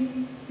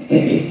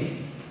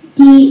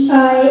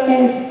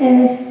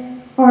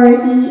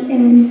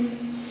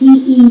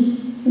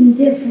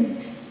 Indifferent.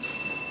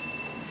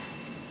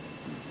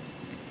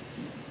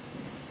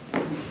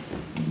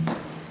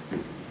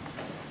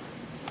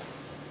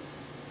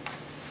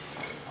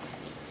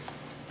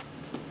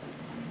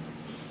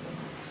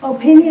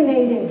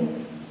 Opinionated.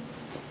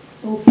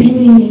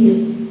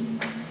 Opinionated.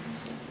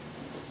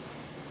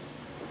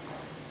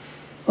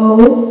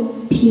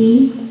 O-P-I-N-I-O-N-A-T-E-D.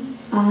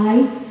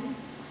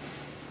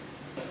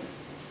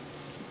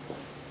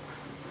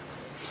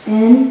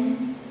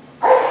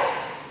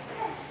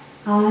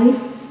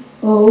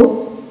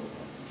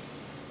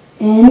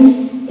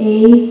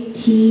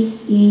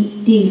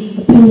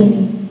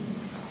 Opinionated.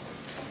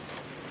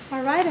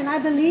 All right, and I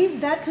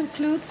believe that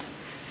concludes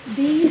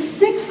the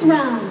 6th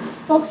round.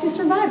 Folks, you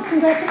survived.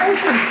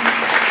 Congratulations.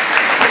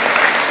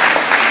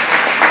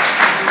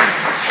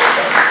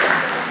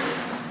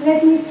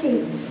 Let me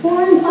see.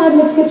 4 and 5,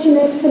 let's get you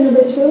next to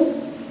number 2.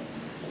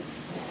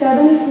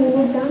 7, can you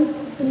move down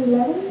to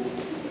 11?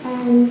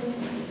 And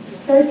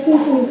 13,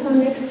 can you come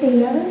next to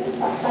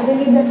 11? I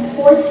believe that's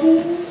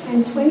 14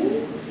 and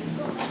 20.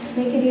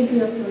 Make it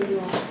easier for you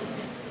all.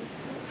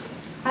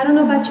 I don't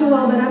know about you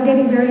all, but I'm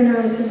getting very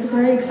nervous. This is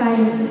very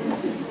exciting.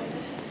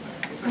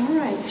 All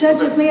right,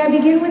 judges, may I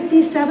begin with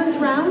the 7th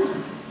round?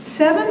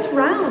 7th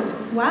round.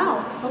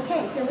 Wow.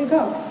 Okay, here we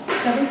go.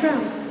 7th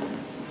round.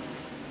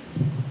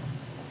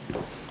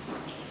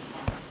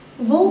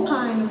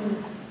 Vulpine.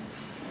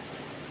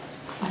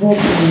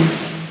 Vulpine.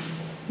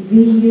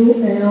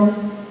 V-U-L-P-I-N-E.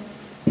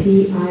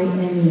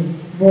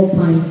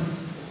 Vulpine.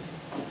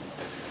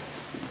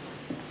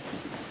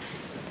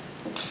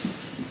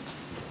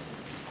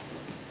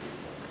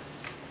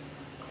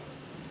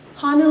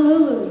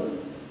 Honolulu.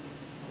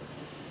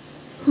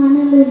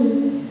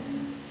 Honolulu.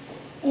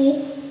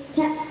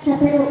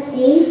 Capital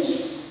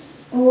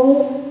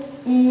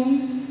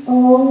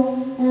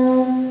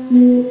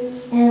Honolulu.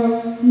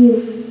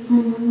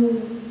 Honolulu.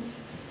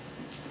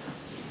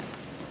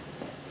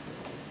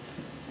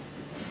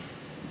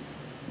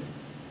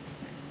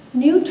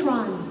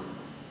 Neutron.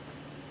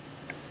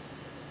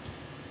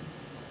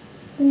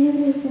 Can I have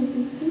an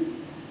sentence, please?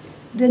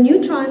 The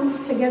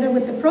neutron, together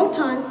with the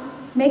proton,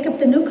 make up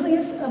the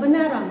nucleus of an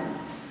atom.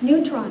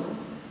 Neutron.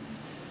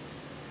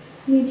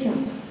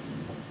 Neutron.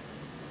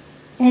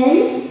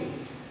 Neutron.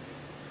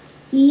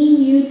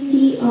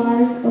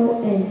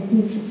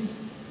 Neutron.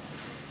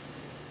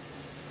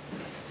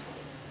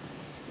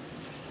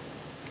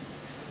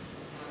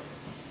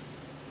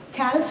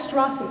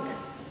 Catastrophic.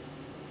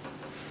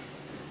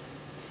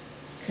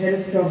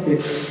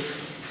 Catastrophic.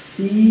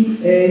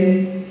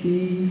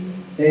 CATASTROPHIC.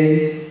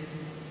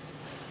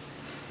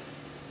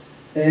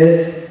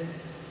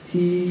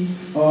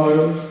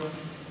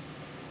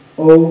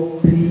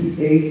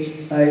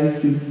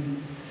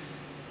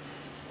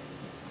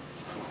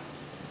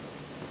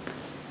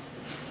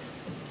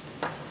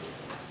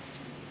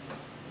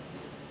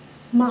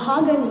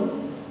 Mahogany.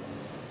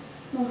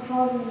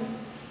 Mahogany.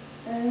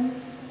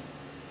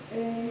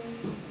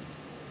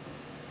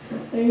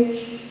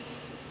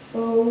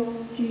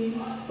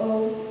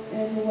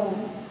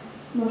 MHOGONY.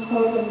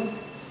 Mahogany.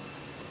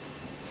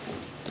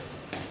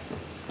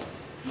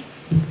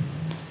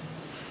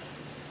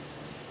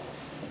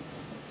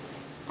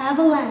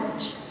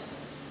 Avalanche.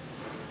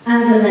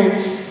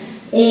 Avalanche.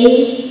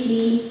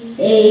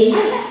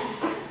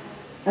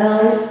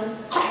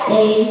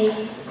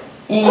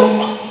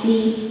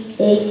 AVALANCHE.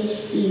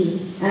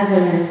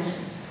 Avalanche.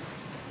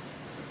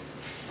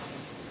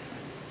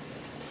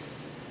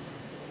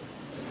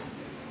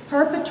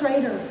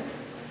 Perpetrator.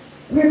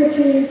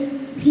 Perpetrator.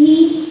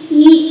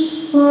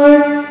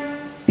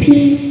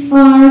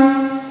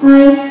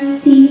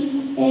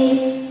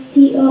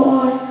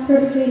 PERPERITATOR.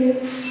 Perpetrator.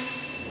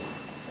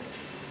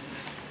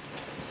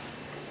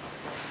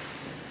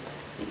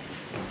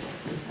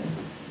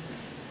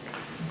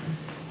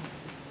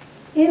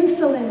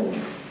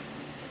 Insulin.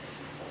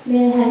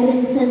 May I have it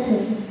in a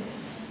sentence?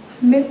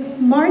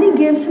 Marty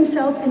gives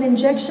himself an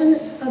injection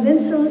of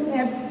insulin.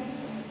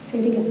 Say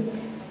it again.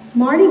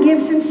 Marty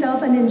gives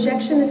himself an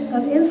injection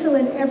of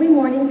insulin every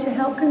morning to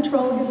help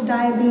control his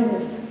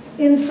diabetes.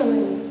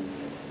 Insulin.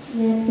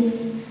 May I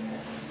please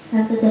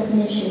have the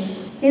definition?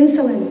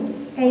 Insulin,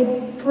 a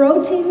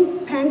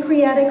protein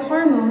pancreatic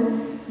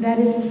hormone that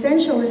is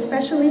essential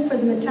especially for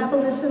the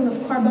metabolism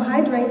of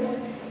carbohydrates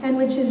and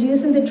which is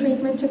used in the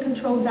treatment to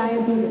control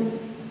diabetes.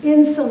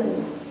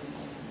 Insulin.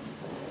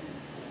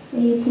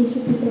 May you please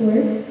repeat the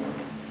word?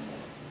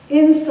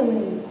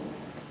 Insulin.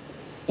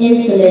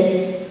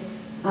 Insulin.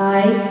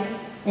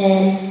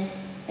 INSULIN.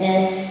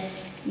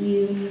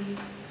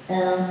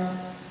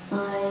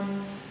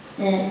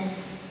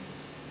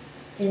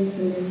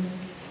 Insulin.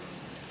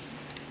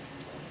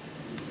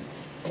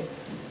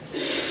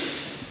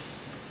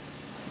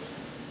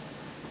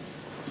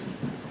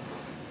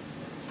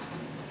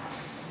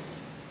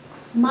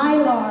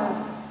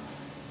 Mylar.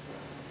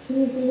 Can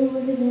you say the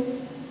word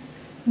again?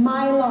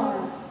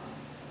 Mylar.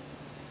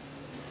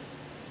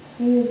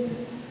 Can you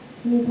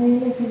put it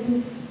in a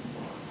sentence?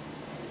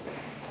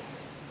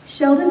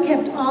 Sheldon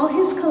kept all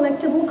his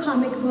collectible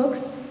comic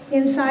books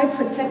inside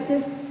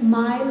protective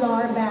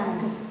Mylar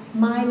bags.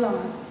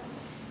 Mylar.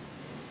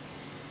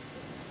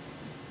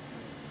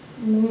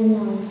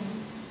 Mylar.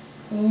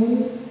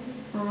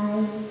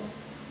 N-I-L-A-R.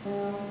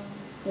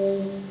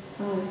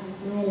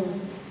 Mylar.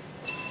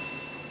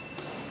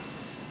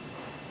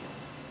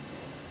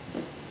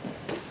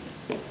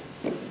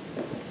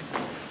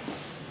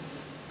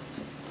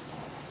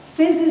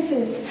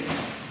 Physicists.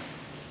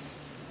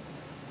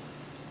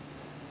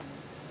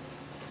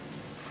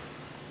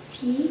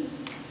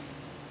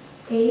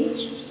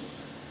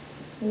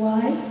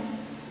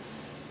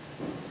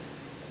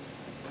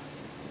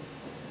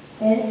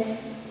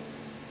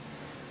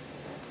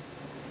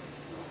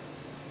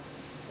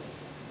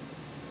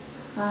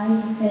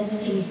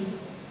 PHYSIST.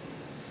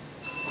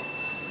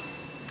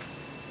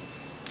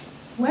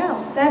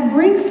 Well, that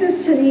brings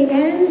us to the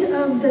end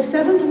of the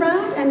 7th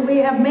round, and we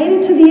have made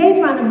it to the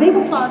 8th round. A big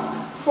applause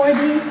for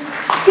these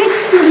 6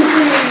 students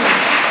remaining.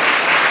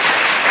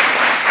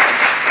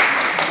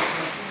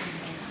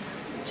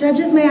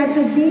 Judges, may I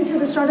proceed to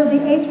the start of the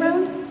 8th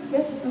round?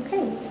 Yes?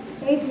 Okay.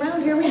 8th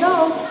round, here we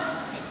go.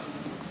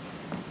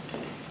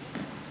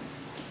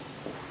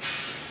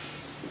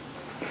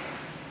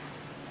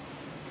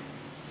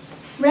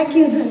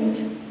 Recusant.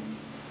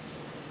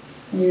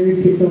 Can you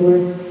repeat the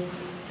word?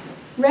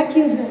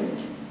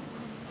 Recusant.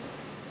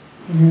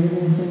 Can I have it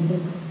in a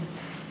sentence?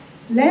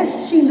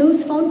 Lest she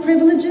lose phone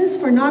privileges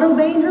for not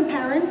obeying her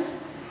parents,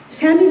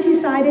 Tammy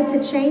decided to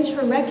change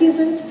her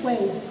recusant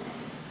ways.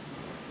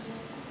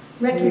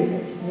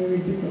 Recusant. Can you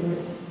repeat the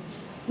word?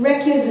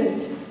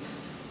 Recusant.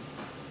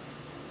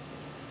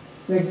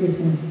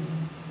 Recusant.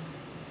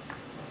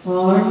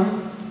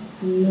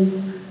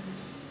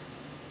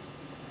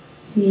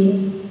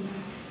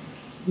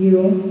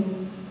 U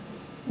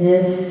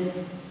S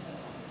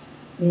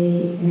A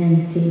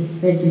N T.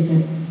 Write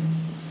yourself.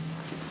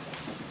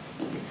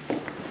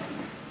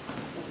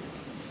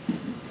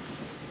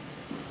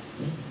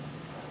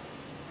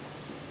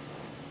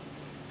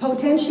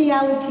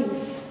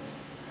 Potentialities.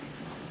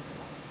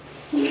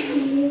 Can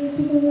you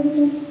repeat the word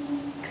again?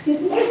 Excuse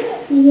me?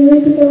 Can you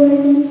repeat the word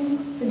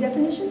again? The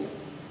definition?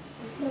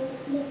 No.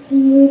 Can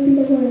you repeat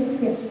the word?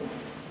 Yes.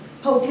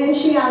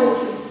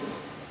 Potentialities.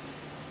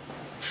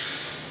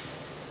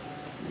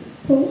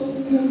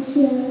 Potentialities.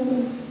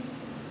 Potentialities.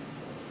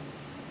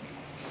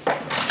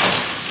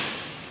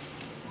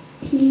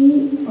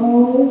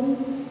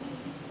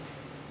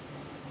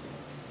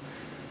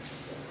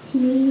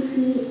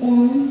 Potentialities.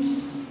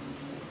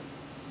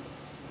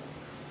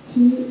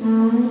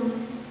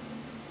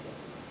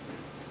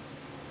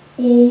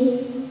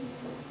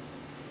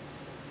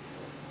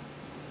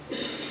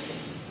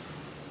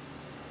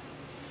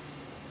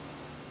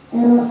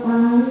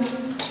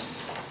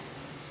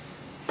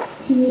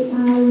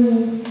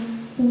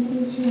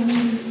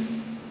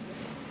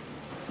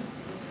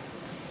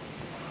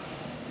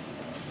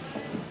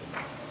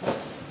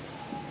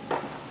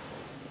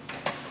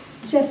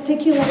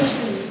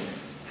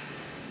 Gesticulations.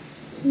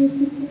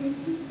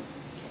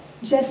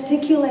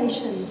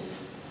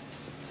 Gesticulations.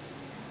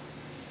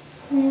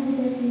 Can I have a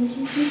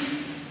definition, please?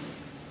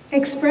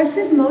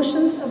 Expressive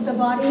motions of the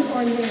body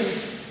or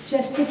limbs.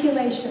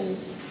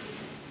 Gesticulations.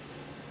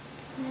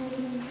 Can I have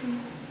an answer?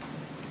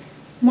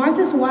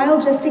 Martha's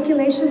wild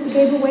gesticulations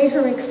gave away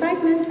her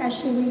excitement as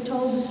she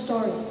retold the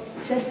story.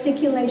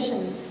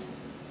 Gesticulations.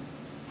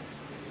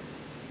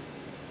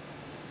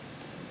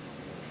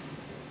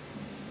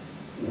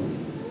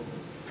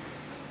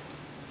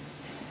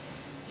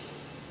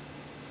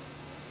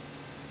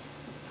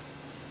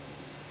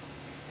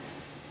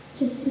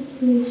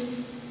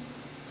 Gesticulations.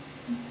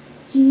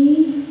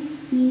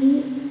 Gesticulatins.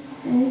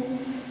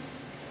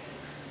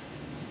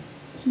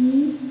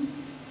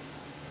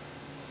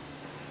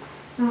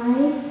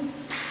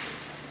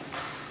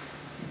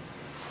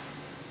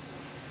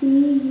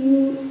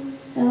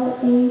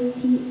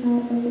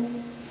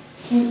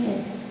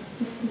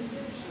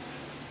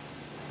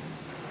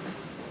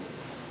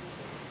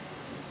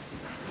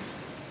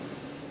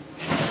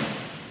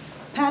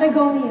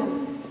 Patagonia.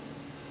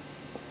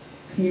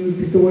 Can you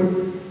repeat the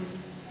word?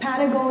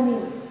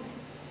 Patagonia.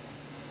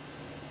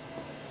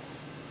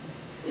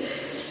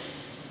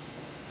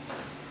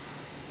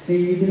 Can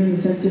you read it in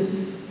a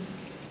sentence?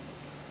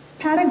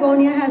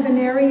 Patagonia has an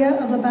area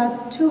of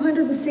about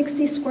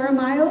 260 square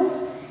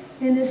miles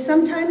and is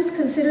sometimes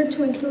considered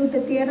to include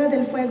the Tierra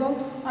del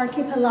Fuego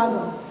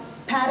archipelago.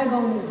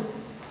 Patagonia.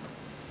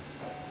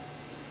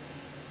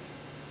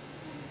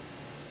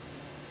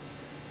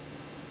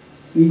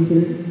 Read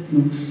it?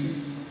 No.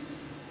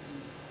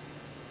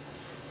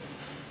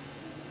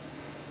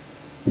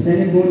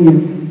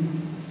 Patagonia.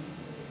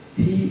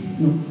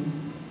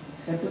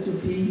 Capital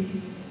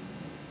P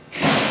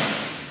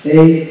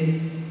A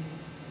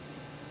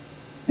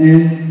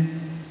N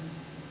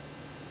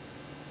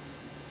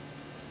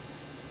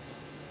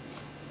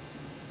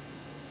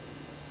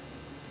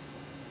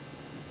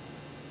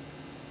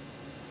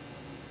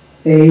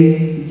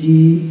Agonia.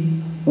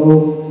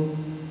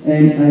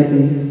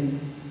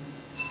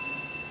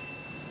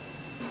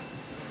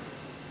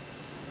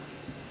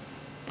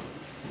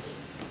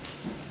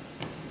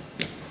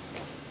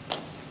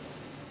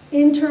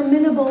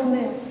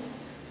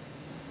 Interminableness.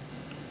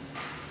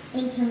 Interminableness.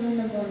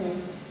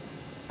 Interminableness.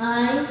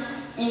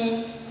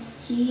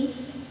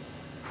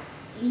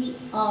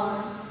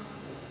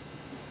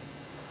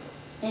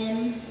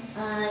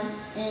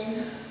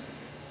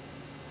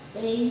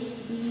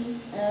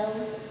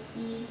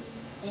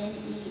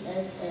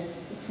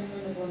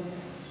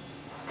 Interminableness.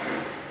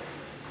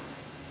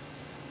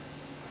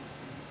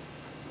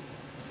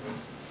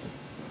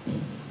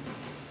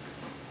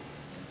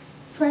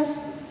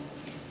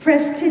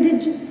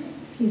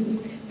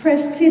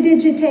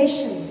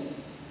 Prestidigitation.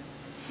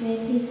 May I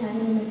please have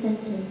it in a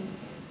sentence?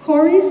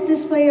 Corey's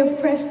display of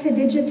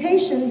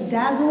prestidigitation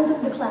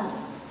dazzled the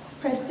class.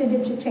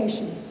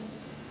 Prestidigitation.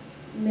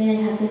 May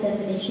I have the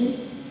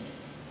definition?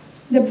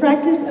 The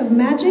practice of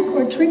magic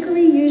or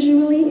trickery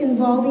usually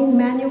involving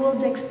manual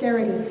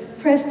dexterity.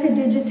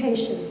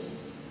 Prestidigitation.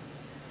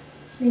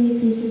 May you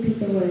please repeat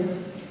the word?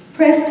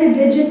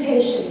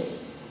 Prestidigitation.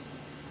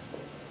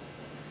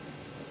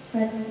 Prestidigitation.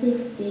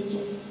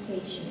 Prestidigitation.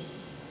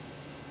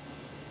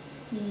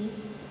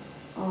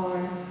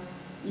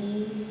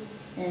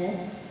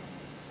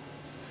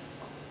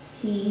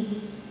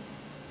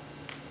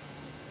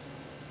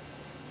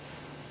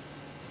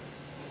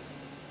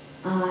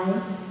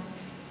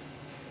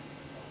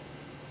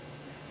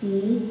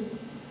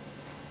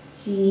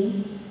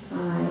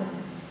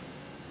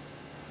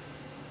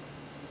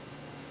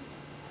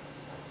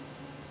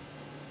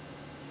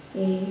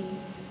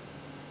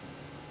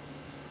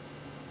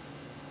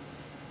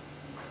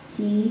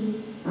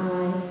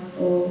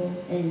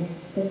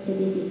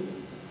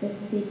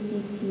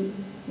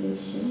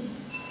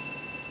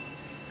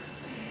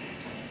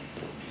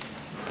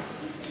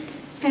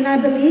 And I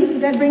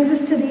believe that brings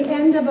us to the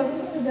end of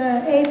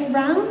the 8th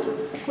round.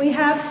 We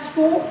have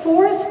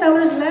 4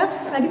 spellers left.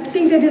 I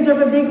think they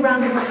deserve a big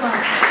round of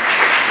applause.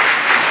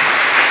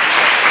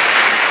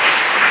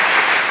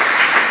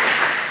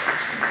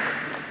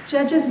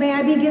 Judges, may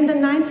I begin the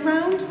 9th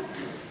round?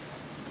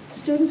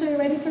 Students, are you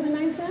ready for the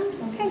 9th round?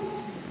 Okay,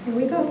 here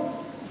we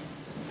go.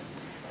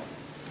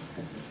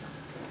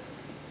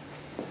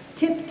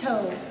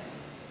 Tiptoe.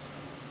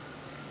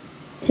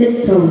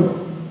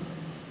 Tiptoe.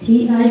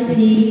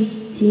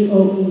 T-I-P-T-O-E.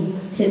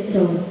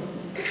 Tiptoe.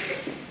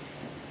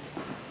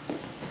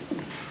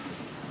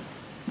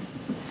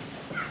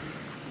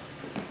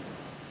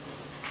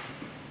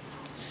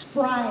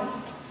 Spry.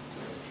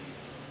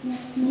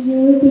 May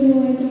you repeat the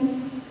word again?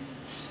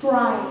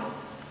 Spry.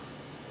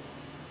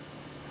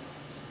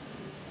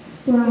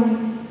 Spry.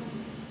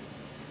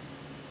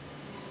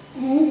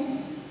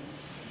 S-P-R.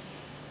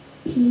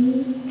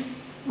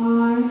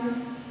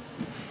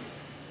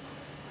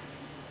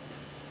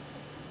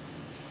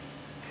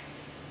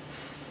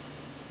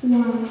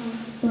 Y.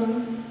 Spry.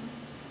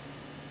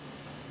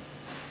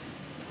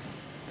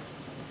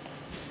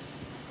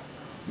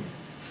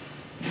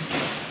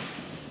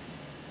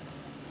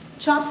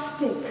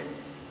 Chopstick.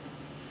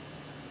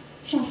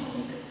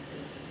 Chopstick.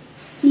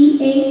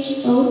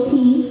 C-H-O-P-S-T-I-C-K.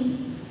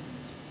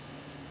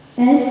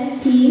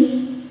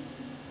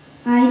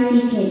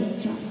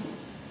 Chopstick.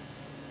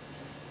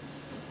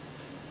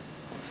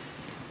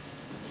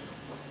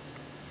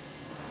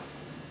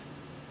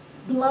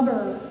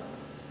 Blubber.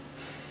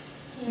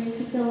 Can you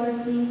repeat the word,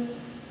 please?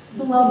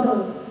 Blubber.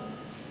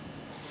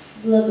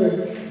 Blubber.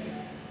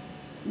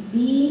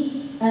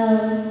 B-L-U-B-B-E-R.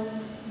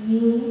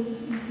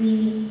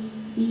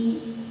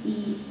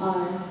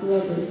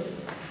 Blubber.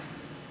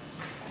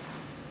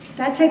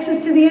 That takes us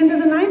to the end of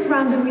the 9th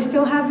round, and we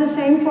still have the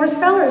same 4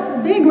 spellers. A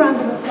big round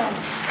of applause.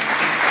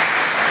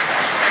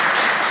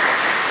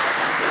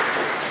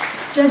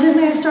 Judges,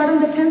 may I start on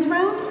the 10th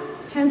round?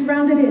 10th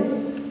round it is.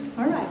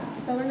 All right,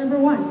 speller number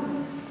 1.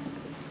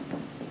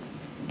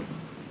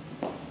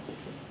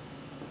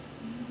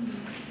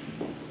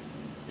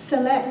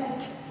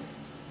 Select.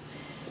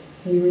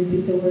 Can you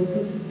repeat the word,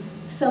 please?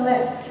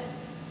 Select.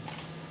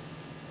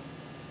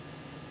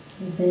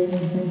 Can you say it in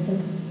a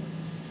sentence?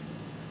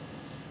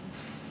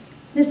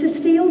 Mrs.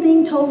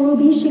 Fielding told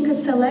Ruby she could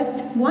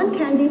select 1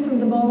 candy from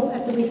the bowl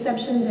at the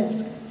reception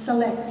desk.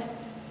 Select.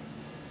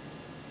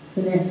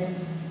 Select.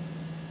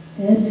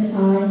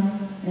 S-I-L-H.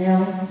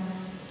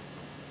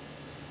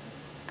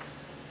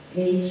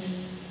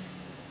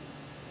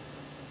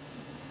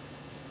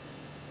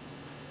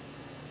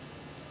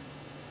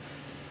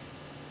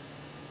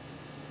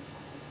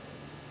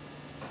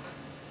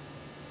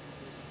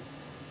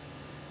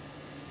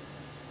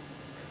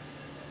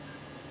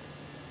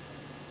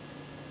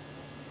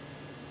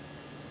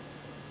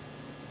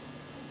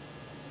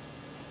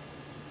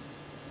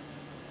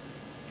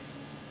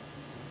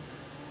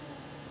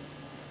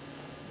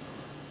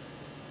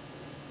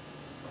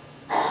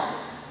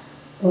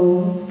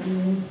 O.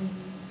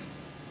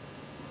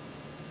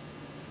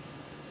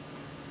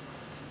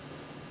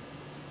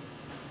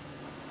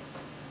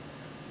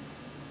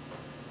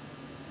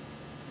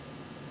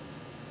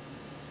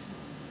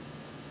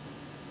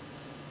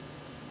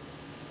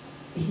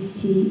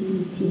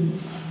 T-T-E-T.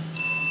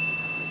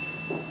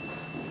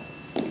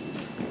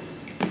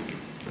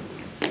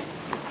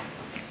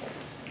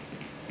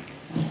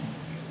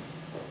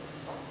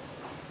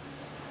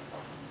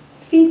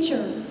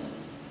 Feature.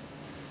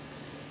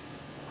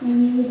 May you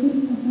use it in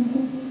a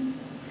sentence?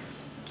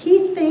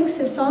 Keith thinks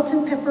his salt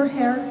and pepper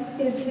hair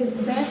is his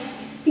best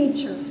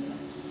feature.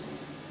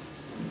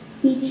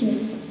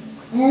 Feature.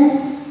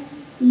 F-E-A-T-U-R-E.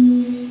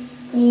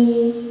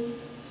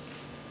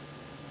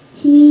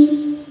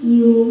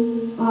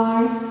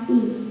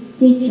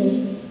 Feature.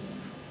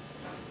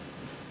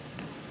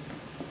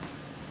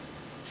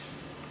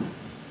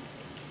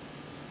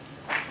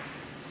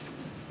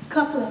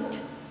 Couplet.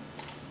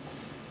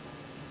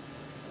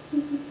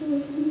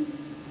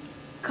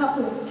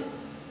 Couplet.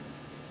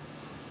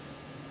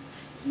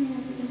 Can I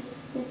have the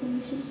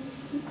definition?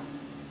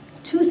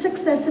 2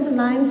 successive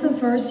lines of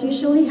verse,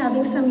 usually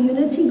having some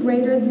unity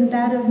greater than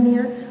that of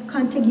mere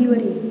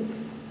contiguity.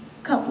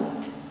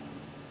 Couplet.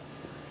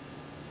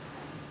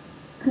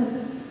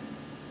 Couplet.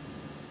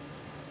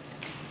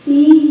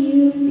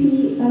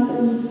 C-U-P-L-E-T.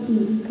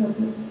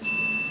 Couplet.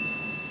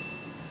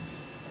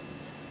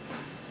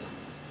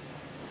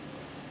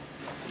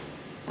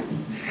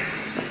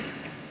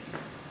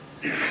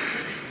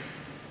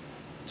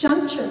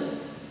 Juncture.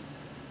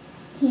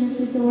 Can you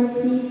repeat the word,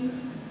 please?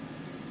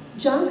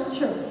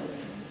 Juncture.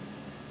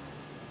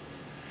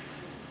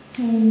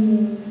 Can you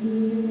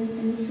repeat the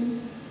definition?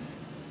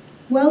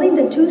 Welding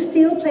the 2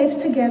 steel plates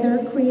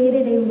together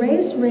created a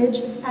raised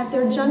ridge at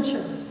their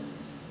juncture.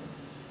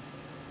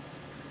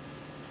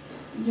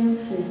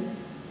 Juncture.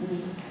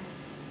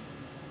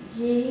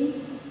 J-U-N-C-T-U-R-E.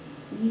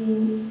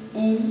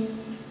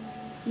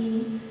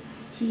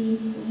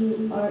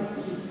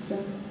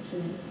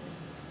 Juncture.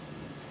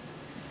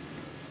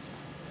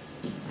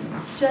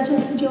 Judges,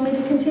 do you want me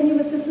to continue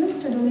with this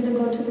list, or do you want me to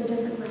go to the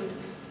different round?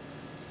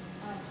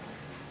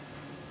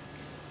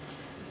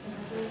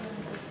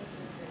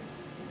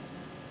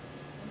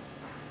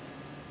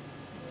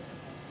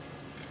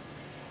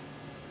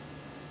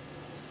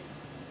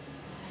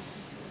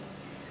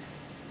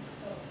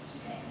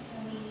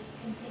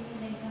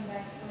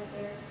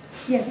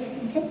 Yes,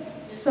 okay.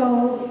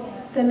 So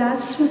the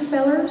last two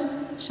spellers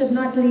should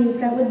not leave.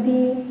 That would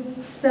be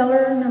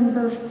speller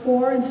number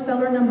 4 and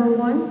speller number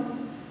 1.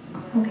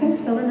 Okay,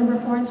 speller number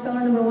 4 and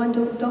speller number 1,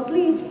 don't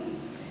leave.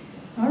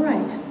 All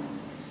right.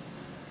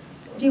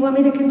 Do you want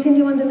me to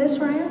continue on the list,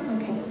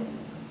 Ryan? Okay.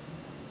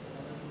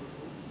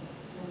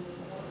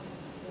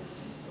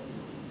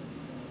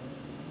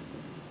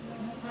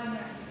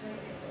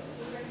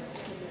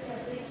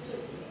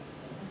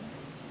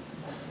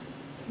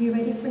 You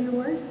ready for your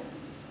word?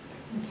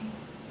 Okay.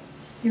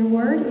 Your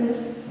word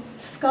is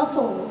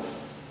scuffle.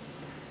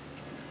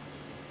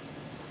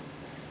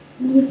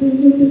 Will you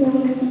please repeat that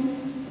word again?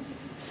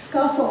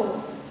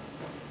 Scuffle.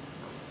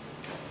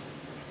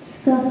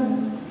 Scuffle.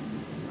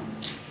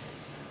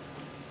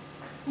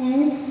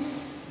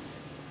 S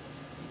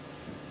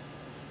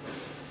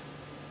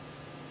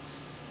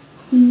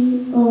C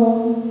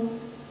O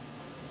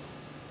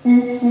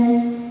F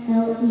F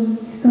L E.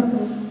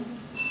 Scuffle.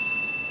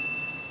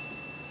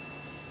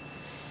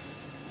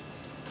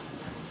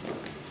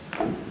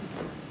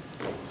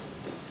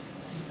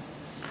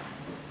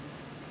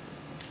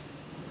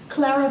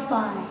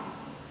 Clarify.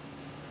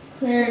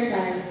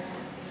 Clarify.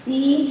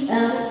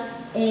 C-L-A-R-I-F-Y.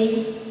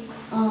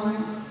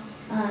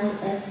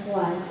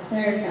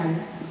 Clarify.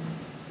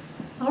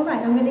 All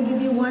right, I'm going to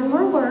give you one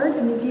more word,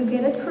 and if you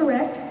get it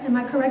correct, am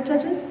I correct,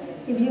 judges?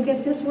 If you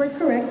get this word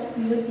correct,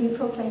 you would be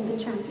proclaimed the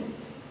champion.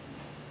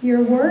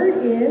 Your word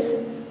is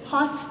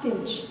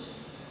hostage.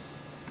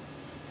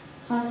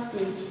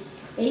 Hostage.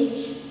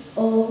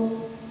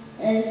 H-O-S-T-I-D-G-E.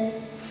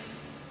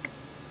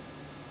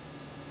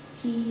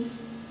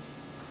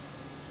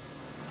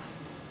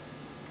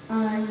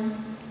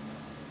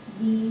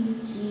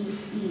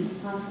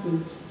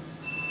 Hostage.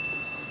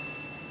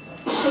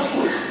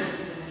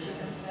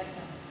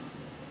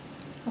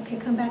 Okay,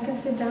 come back and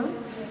sit down.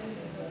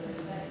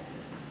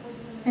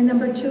 And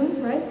number 2,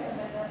 right?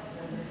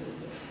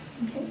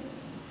 Okay.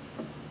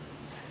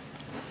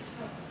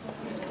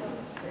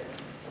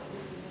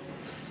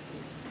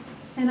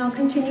 And I'll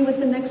continue with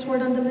the next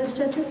word on the list,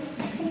 judges.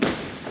 Okay.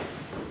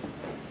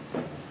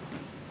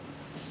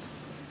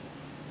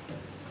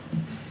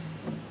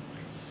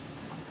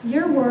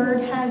 Your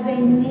word has a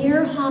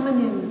near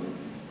homonym.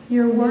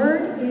 Your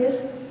word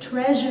is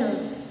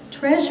treasure.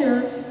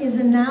 Treasure is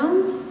a noun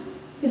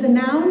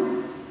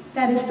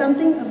that is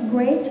something of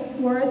great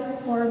worth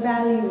or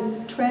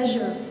value.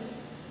 Treasure.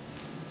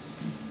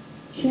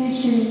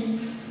 Treasure.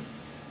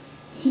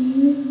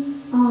 T-R-E-A-S-U-R-E.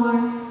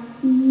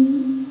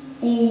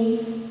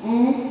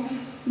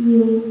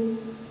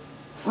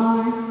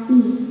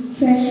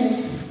 Treasure.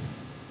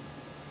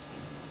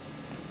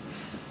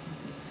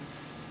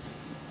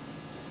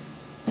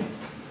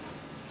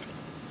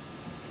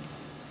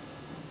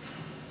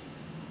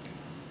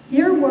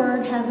 Your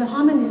word has a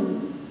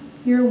homonym.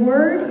 Your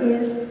word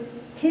is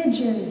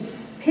pigeon.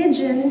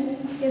 Pigeon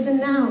is a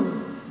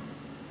noun.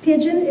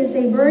 Pigeon is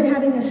a bird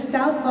having a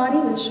stout body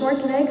with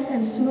short legs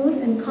and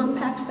smooth and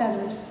compact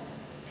feathers.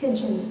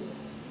 Pigeon.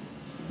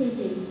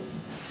 Pigeon.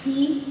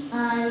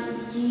 P-I-G-E-O-N.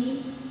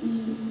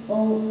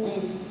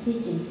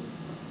 Pigeon.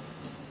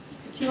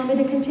 Do you want me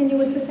to continue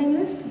with the same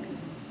list? Okay.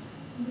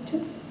 Number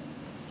 2.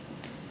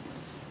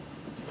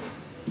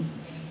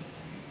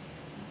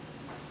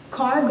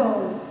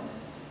 Cargo.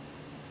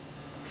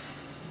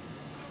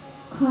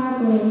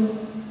 Cargo.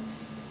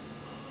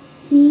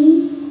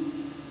 C-A-R-G-O.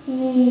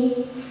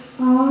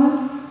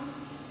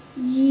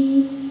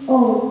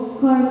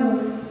 Cargo.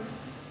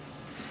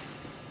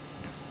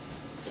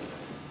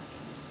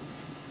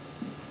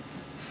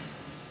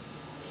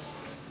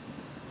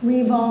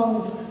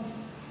 Revolve.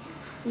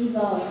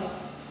 Revolve.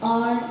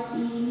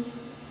 R-E-V-O-L-V-E.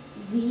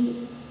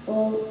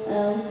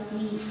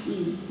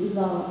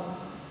 Revolve.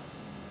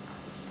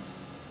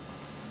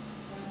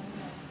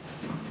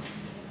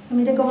 Want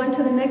me to go on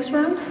to the next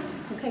round?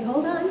 Okay,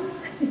 hold on.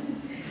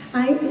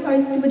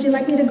 Would you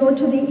like me to go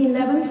to the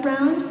 11th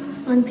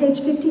round on page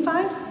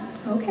 55?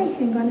 Okay,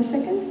 hang on a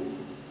second.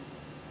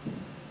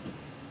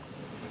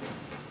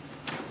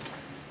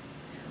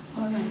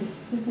 All right,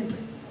 who's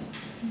next?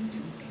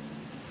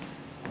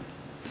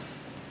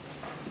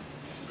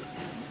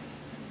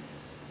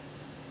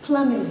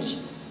 Plumage.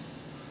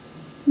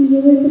 Will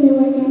you repeat the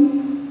word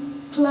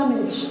again?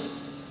 Plumage.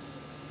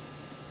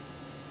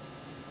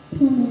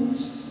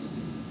 Plumage.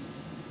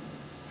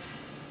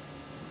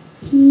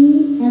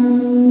 P-L-U-M-E-C-H.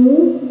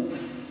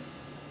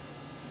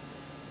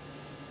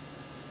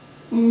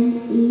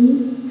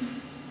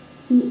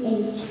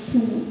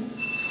 Plumage.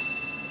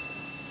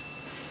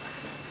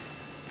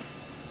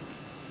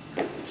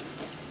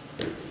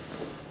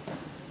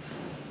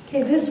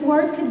 Okay, this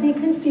word could be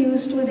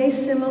confused with a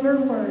similar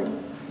word.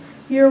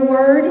 Your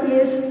word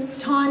is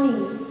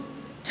tawny.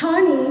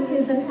 Tawny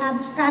is an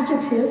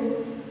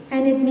adjective,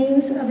 and it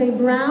means of a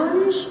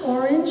brownish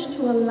orange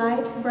to a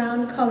light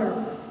brown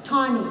color.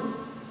 Tawny.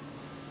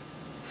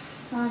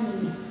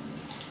 Tawny.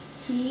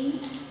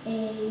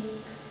 T-A-N-N-I-N-G.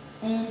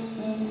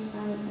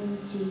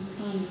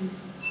 Tawny.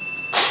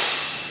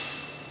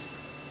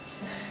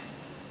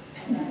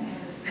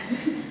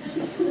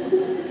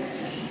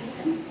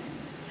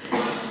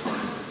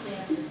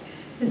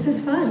 This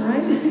is fun,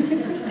 right?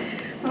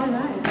 All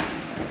right.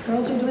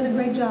 Girls are doing a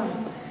great job.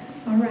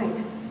 All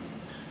right.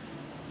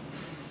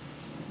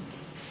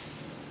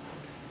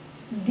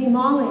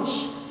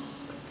 Demolish.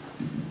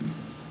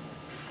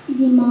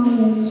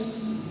 Demolish.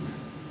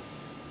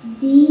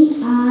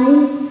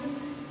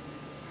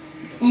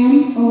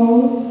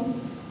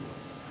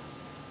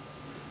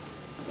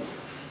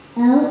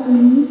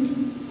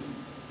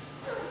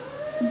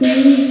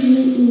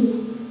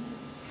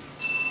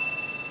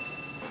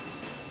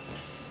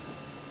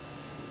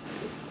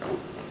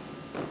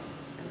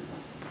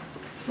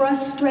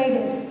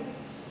 Frustrated.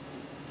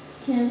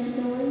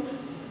 Caterpillar.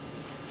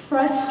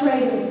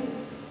 Frustrated.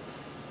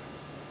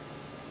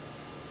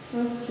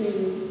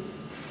 Frustrated.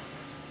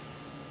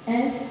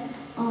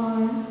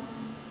 F-R-U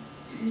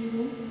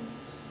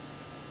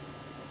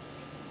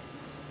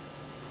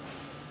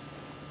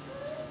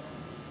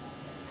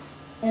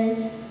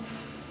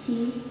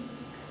S-T-R-A-T-E-D.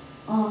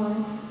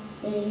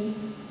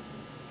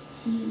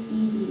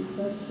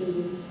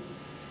 Frustrated.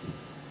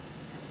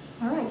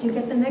 All right, you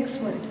get the next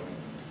word.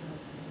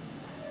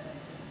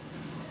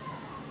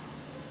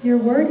 Your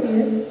word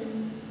is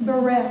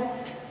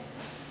bereft.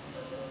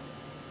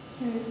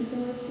 Can you repeat the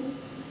word, please?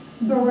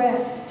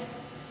 Bereft.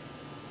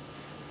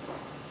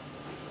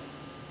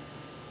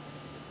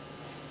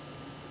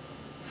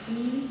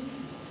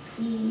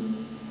 B-E-R-E-F-F-E-D.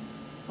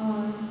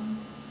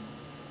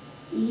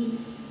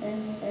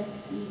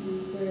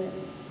 Bereft.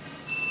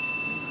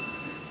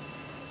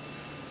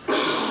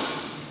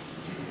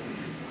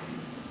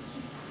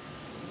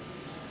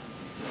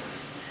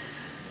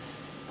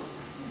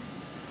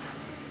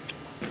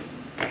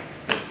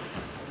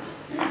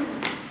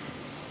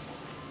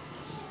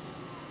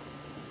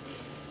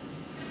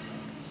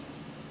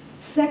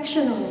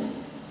 Sectional.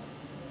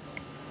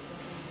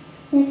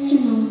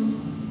 Sectional.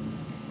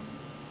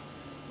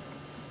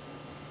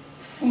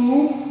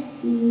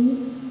 S-E-C-I-O-N-A-L.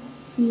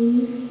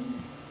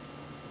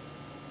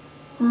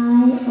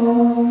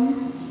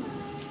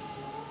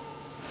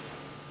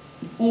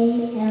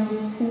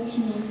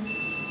 Sectional.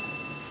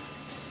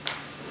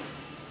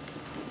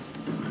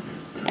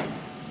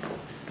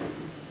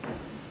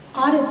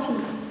 Oddity.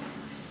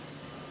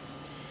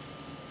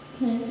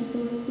 Can I repeat the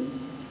word, please?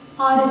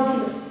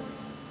 Oddity.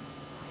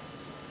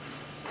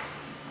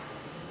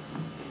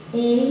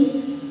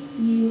 A-U-D-I-T-I-E-E.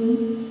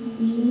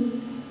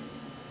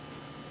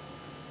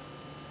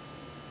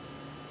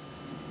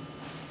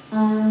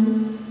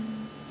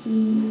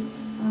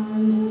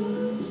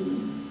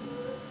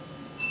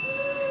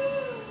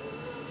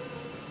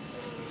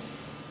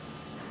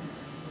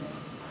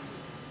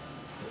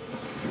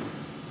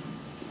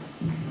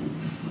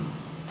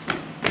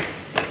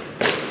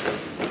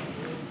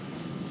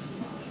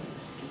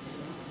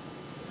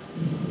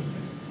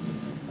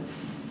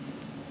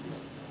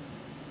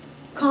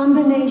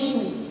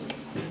 Combination.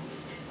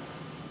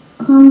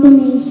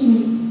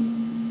 Combination.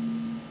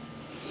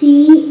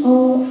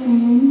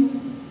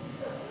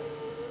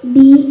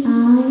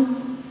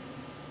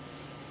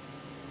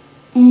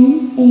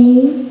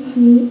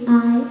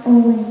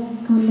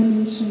 C-O-M-B-I-N-A-T-I-O-N.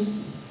 Combination.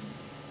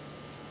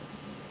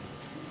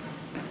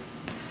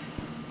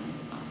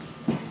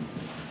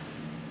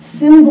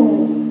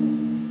 Symbol.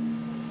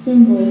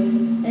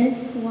 Symbol.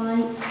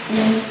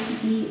 S-Y-M-B-O-L.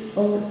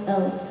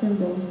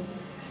 Symbol.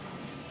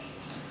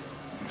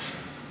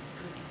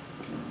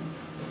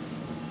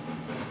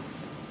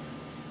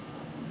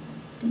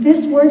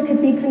 This word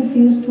could be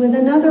confused with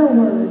another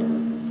word.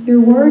 Your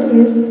word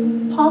is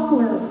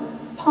poplar.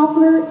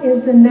 Poplar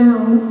is a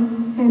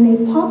noun, and a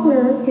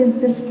poplar is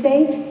the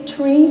state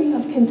tree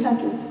of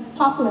Kentucky.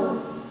 Poplar.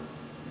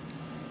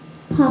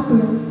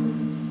 Poplar.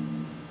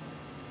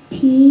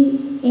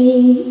 P-A-U-P-E-R.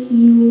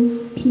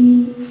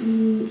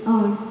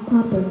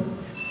 Poplar.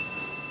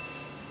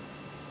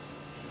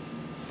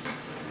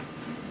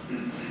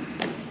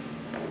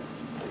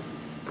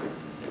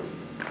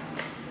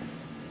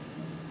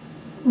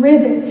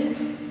 Rivet.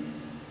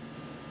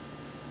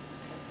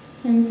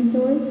 Can you repeat the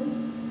word?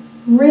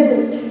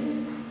 Rivet.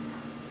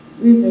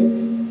 Rivet.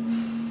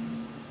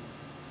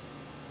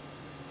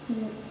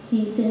 Can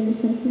you say the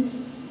sentence?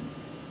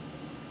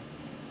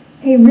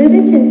 A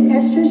rivet in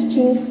Esther's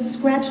jeans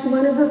scratched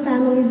one of her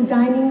family's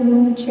dining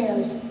room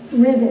chairs.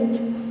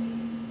 Rivet.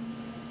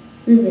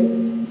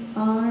 Rivet.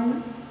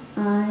 R-I-V-E-T.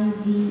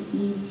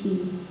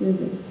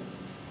 Rivet.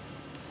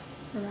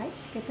 All right,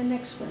 get the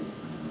next one.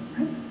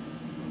 All right.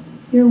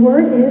 Your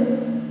word is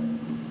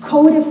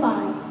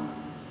codify.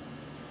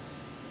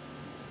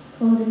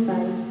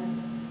 Codify.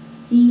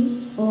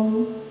 C-O-D-I-F-Y.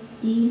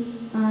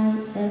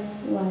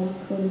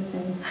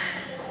 Codify.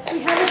 We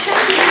have a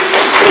champion.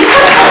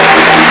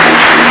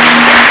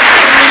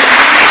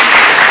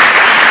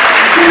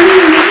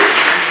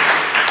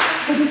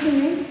 What is your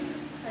name?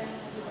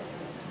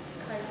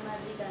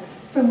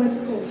 From what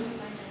school?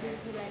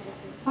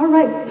 All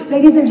right,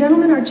 ladies and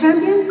gentlemen, our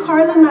champion,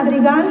 Carla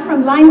Madrigal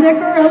from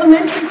Linedecker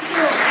Elementary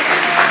School.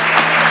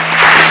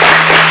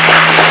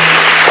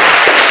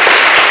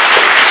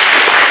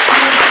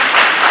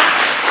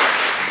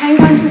 Hang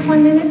on just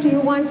 1 minute. Do you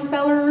want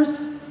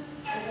spellers?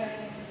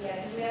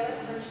 Yeah, we have our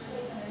first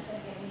place and our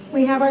second.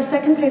 We have our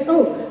second place.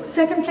 Oh,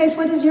 second place,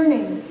 what is your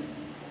name?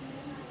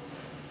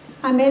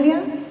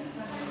 Amelia?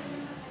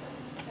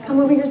 Come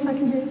over here so I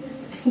can hear you.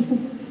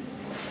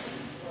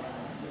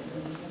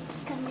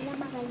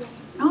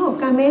 Oh,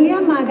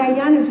 Camelia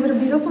Magallanes, what a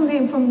beautiful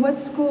name. From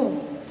what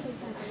school?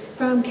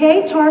 From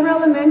K. Tarver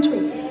Elementary.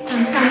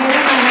 From Camelia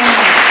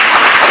Magallanes.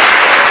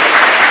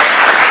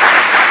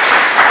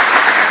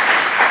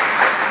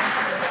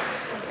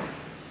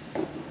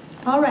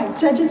 All right,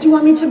 judges, you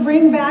want me to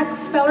bring back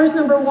spellers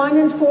number 1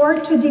 and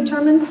 4 to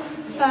determine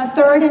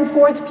third and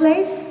fourth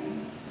place?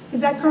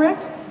 Is that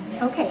correct?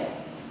 Okay,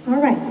 all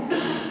right.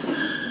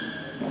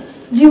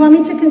 Do you want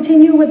me to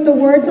continue with the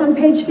words on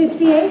page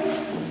 58?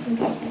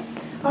 Okay.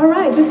 All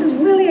right, this is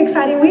really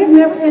exciting. We have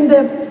never, in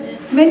the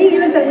many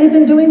years that we've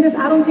been doing this,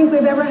 I don't think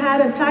we've ever had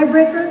a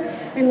tiebreaker,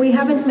 and we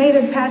haven't made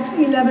it past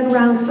 11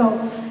 rounds, so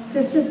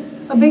this is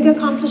a big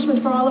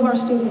accomplishment for all of our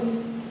students.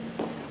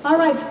 All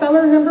right,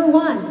 speller number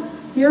 1.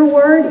 Your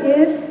word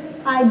is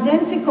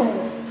identical.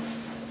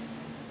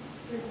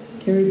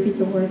 Can you repeat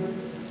the word?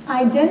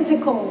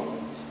 Identical.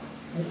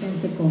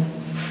 Identical.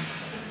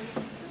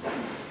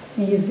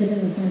 Can you use it in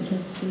a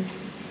sentence, please?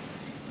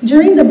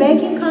 During the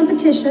baking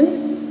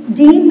competition,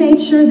 Dean made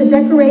sure the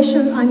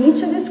decoration on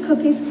each of his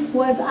cookies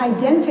was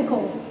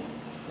identical.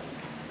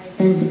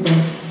 Identical.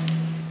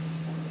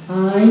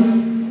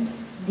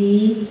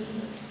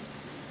 I-D-E-N-T-I-C-A-L.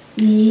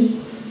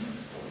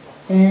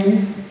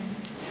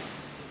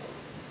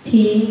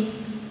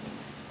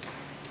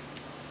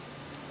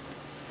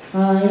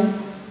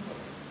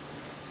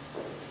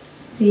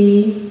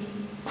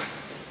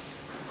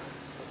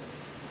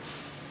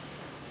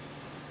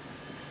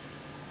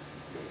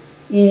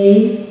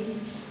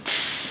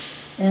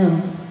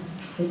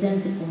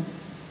 Identical.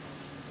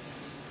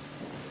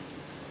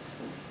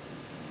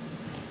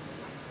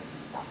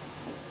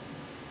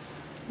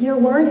 Your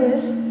word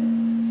is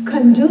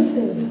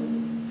conducive.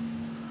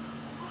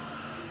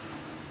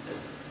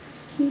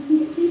 Can you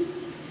repeat it, please?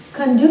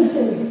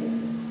 Conducive.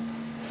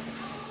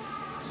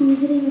 Can you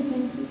use it in a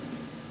sentence?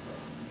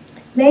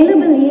 Layla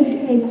believed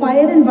a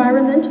quiet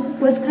environment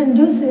was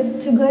conducive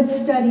to good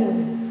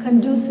studying.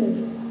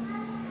 Conducive.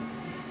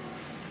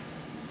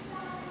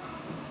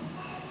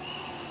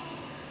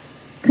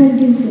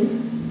 Conducive.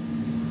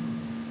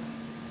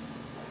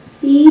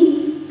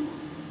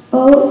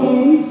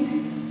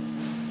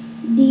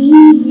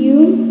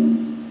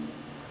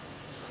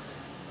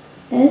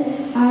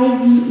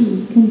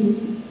 C-O-N-D-U-S-I-V-E.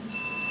 Conducive.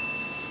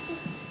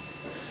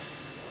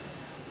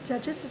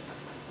 Judges,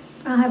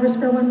 I'll have her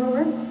spell one more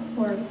word,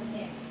 or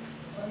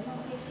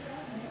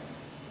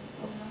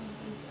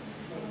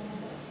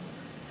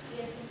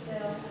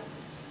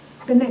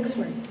the next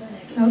word.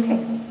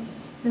 Okay.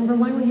 Number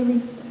 1, will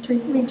you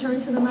return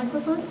to the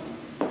microphone?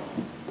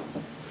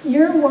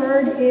 Your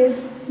word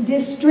is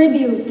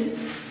distribute.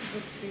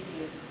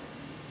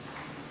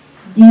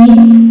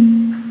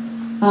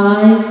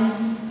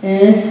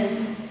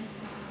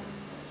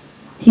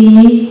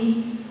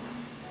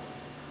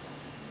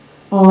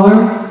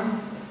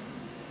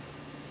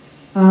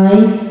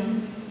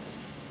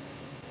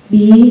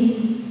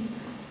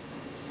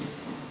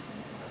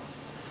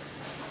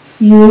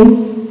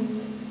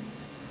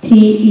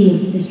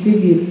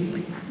 Distribute.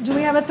 Do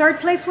we have a third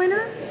place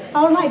winner?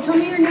 All right, tell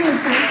me your name,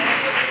 son.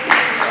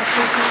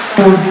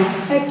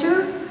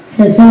 Hector?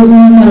 Jesus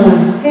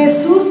Moncada.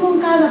 Jesus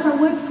Moncada, from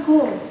what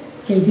school?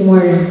 J.C.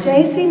 Martin.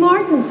 J.C.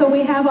 Martin. So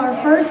we have our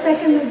first,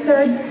 second, and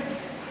third,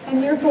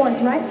 and your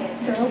fourth, right?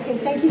 Okay,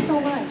 thank you so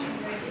much.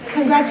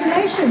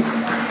 Congratulations.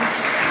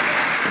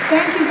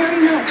 Thank you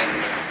very much.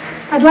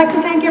 I'd like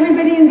to thank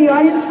everybody in the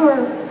audience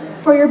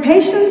for your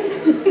patience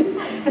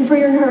and for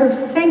your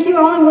nerves. Thank you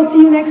all, and we'll see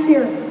you next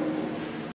year.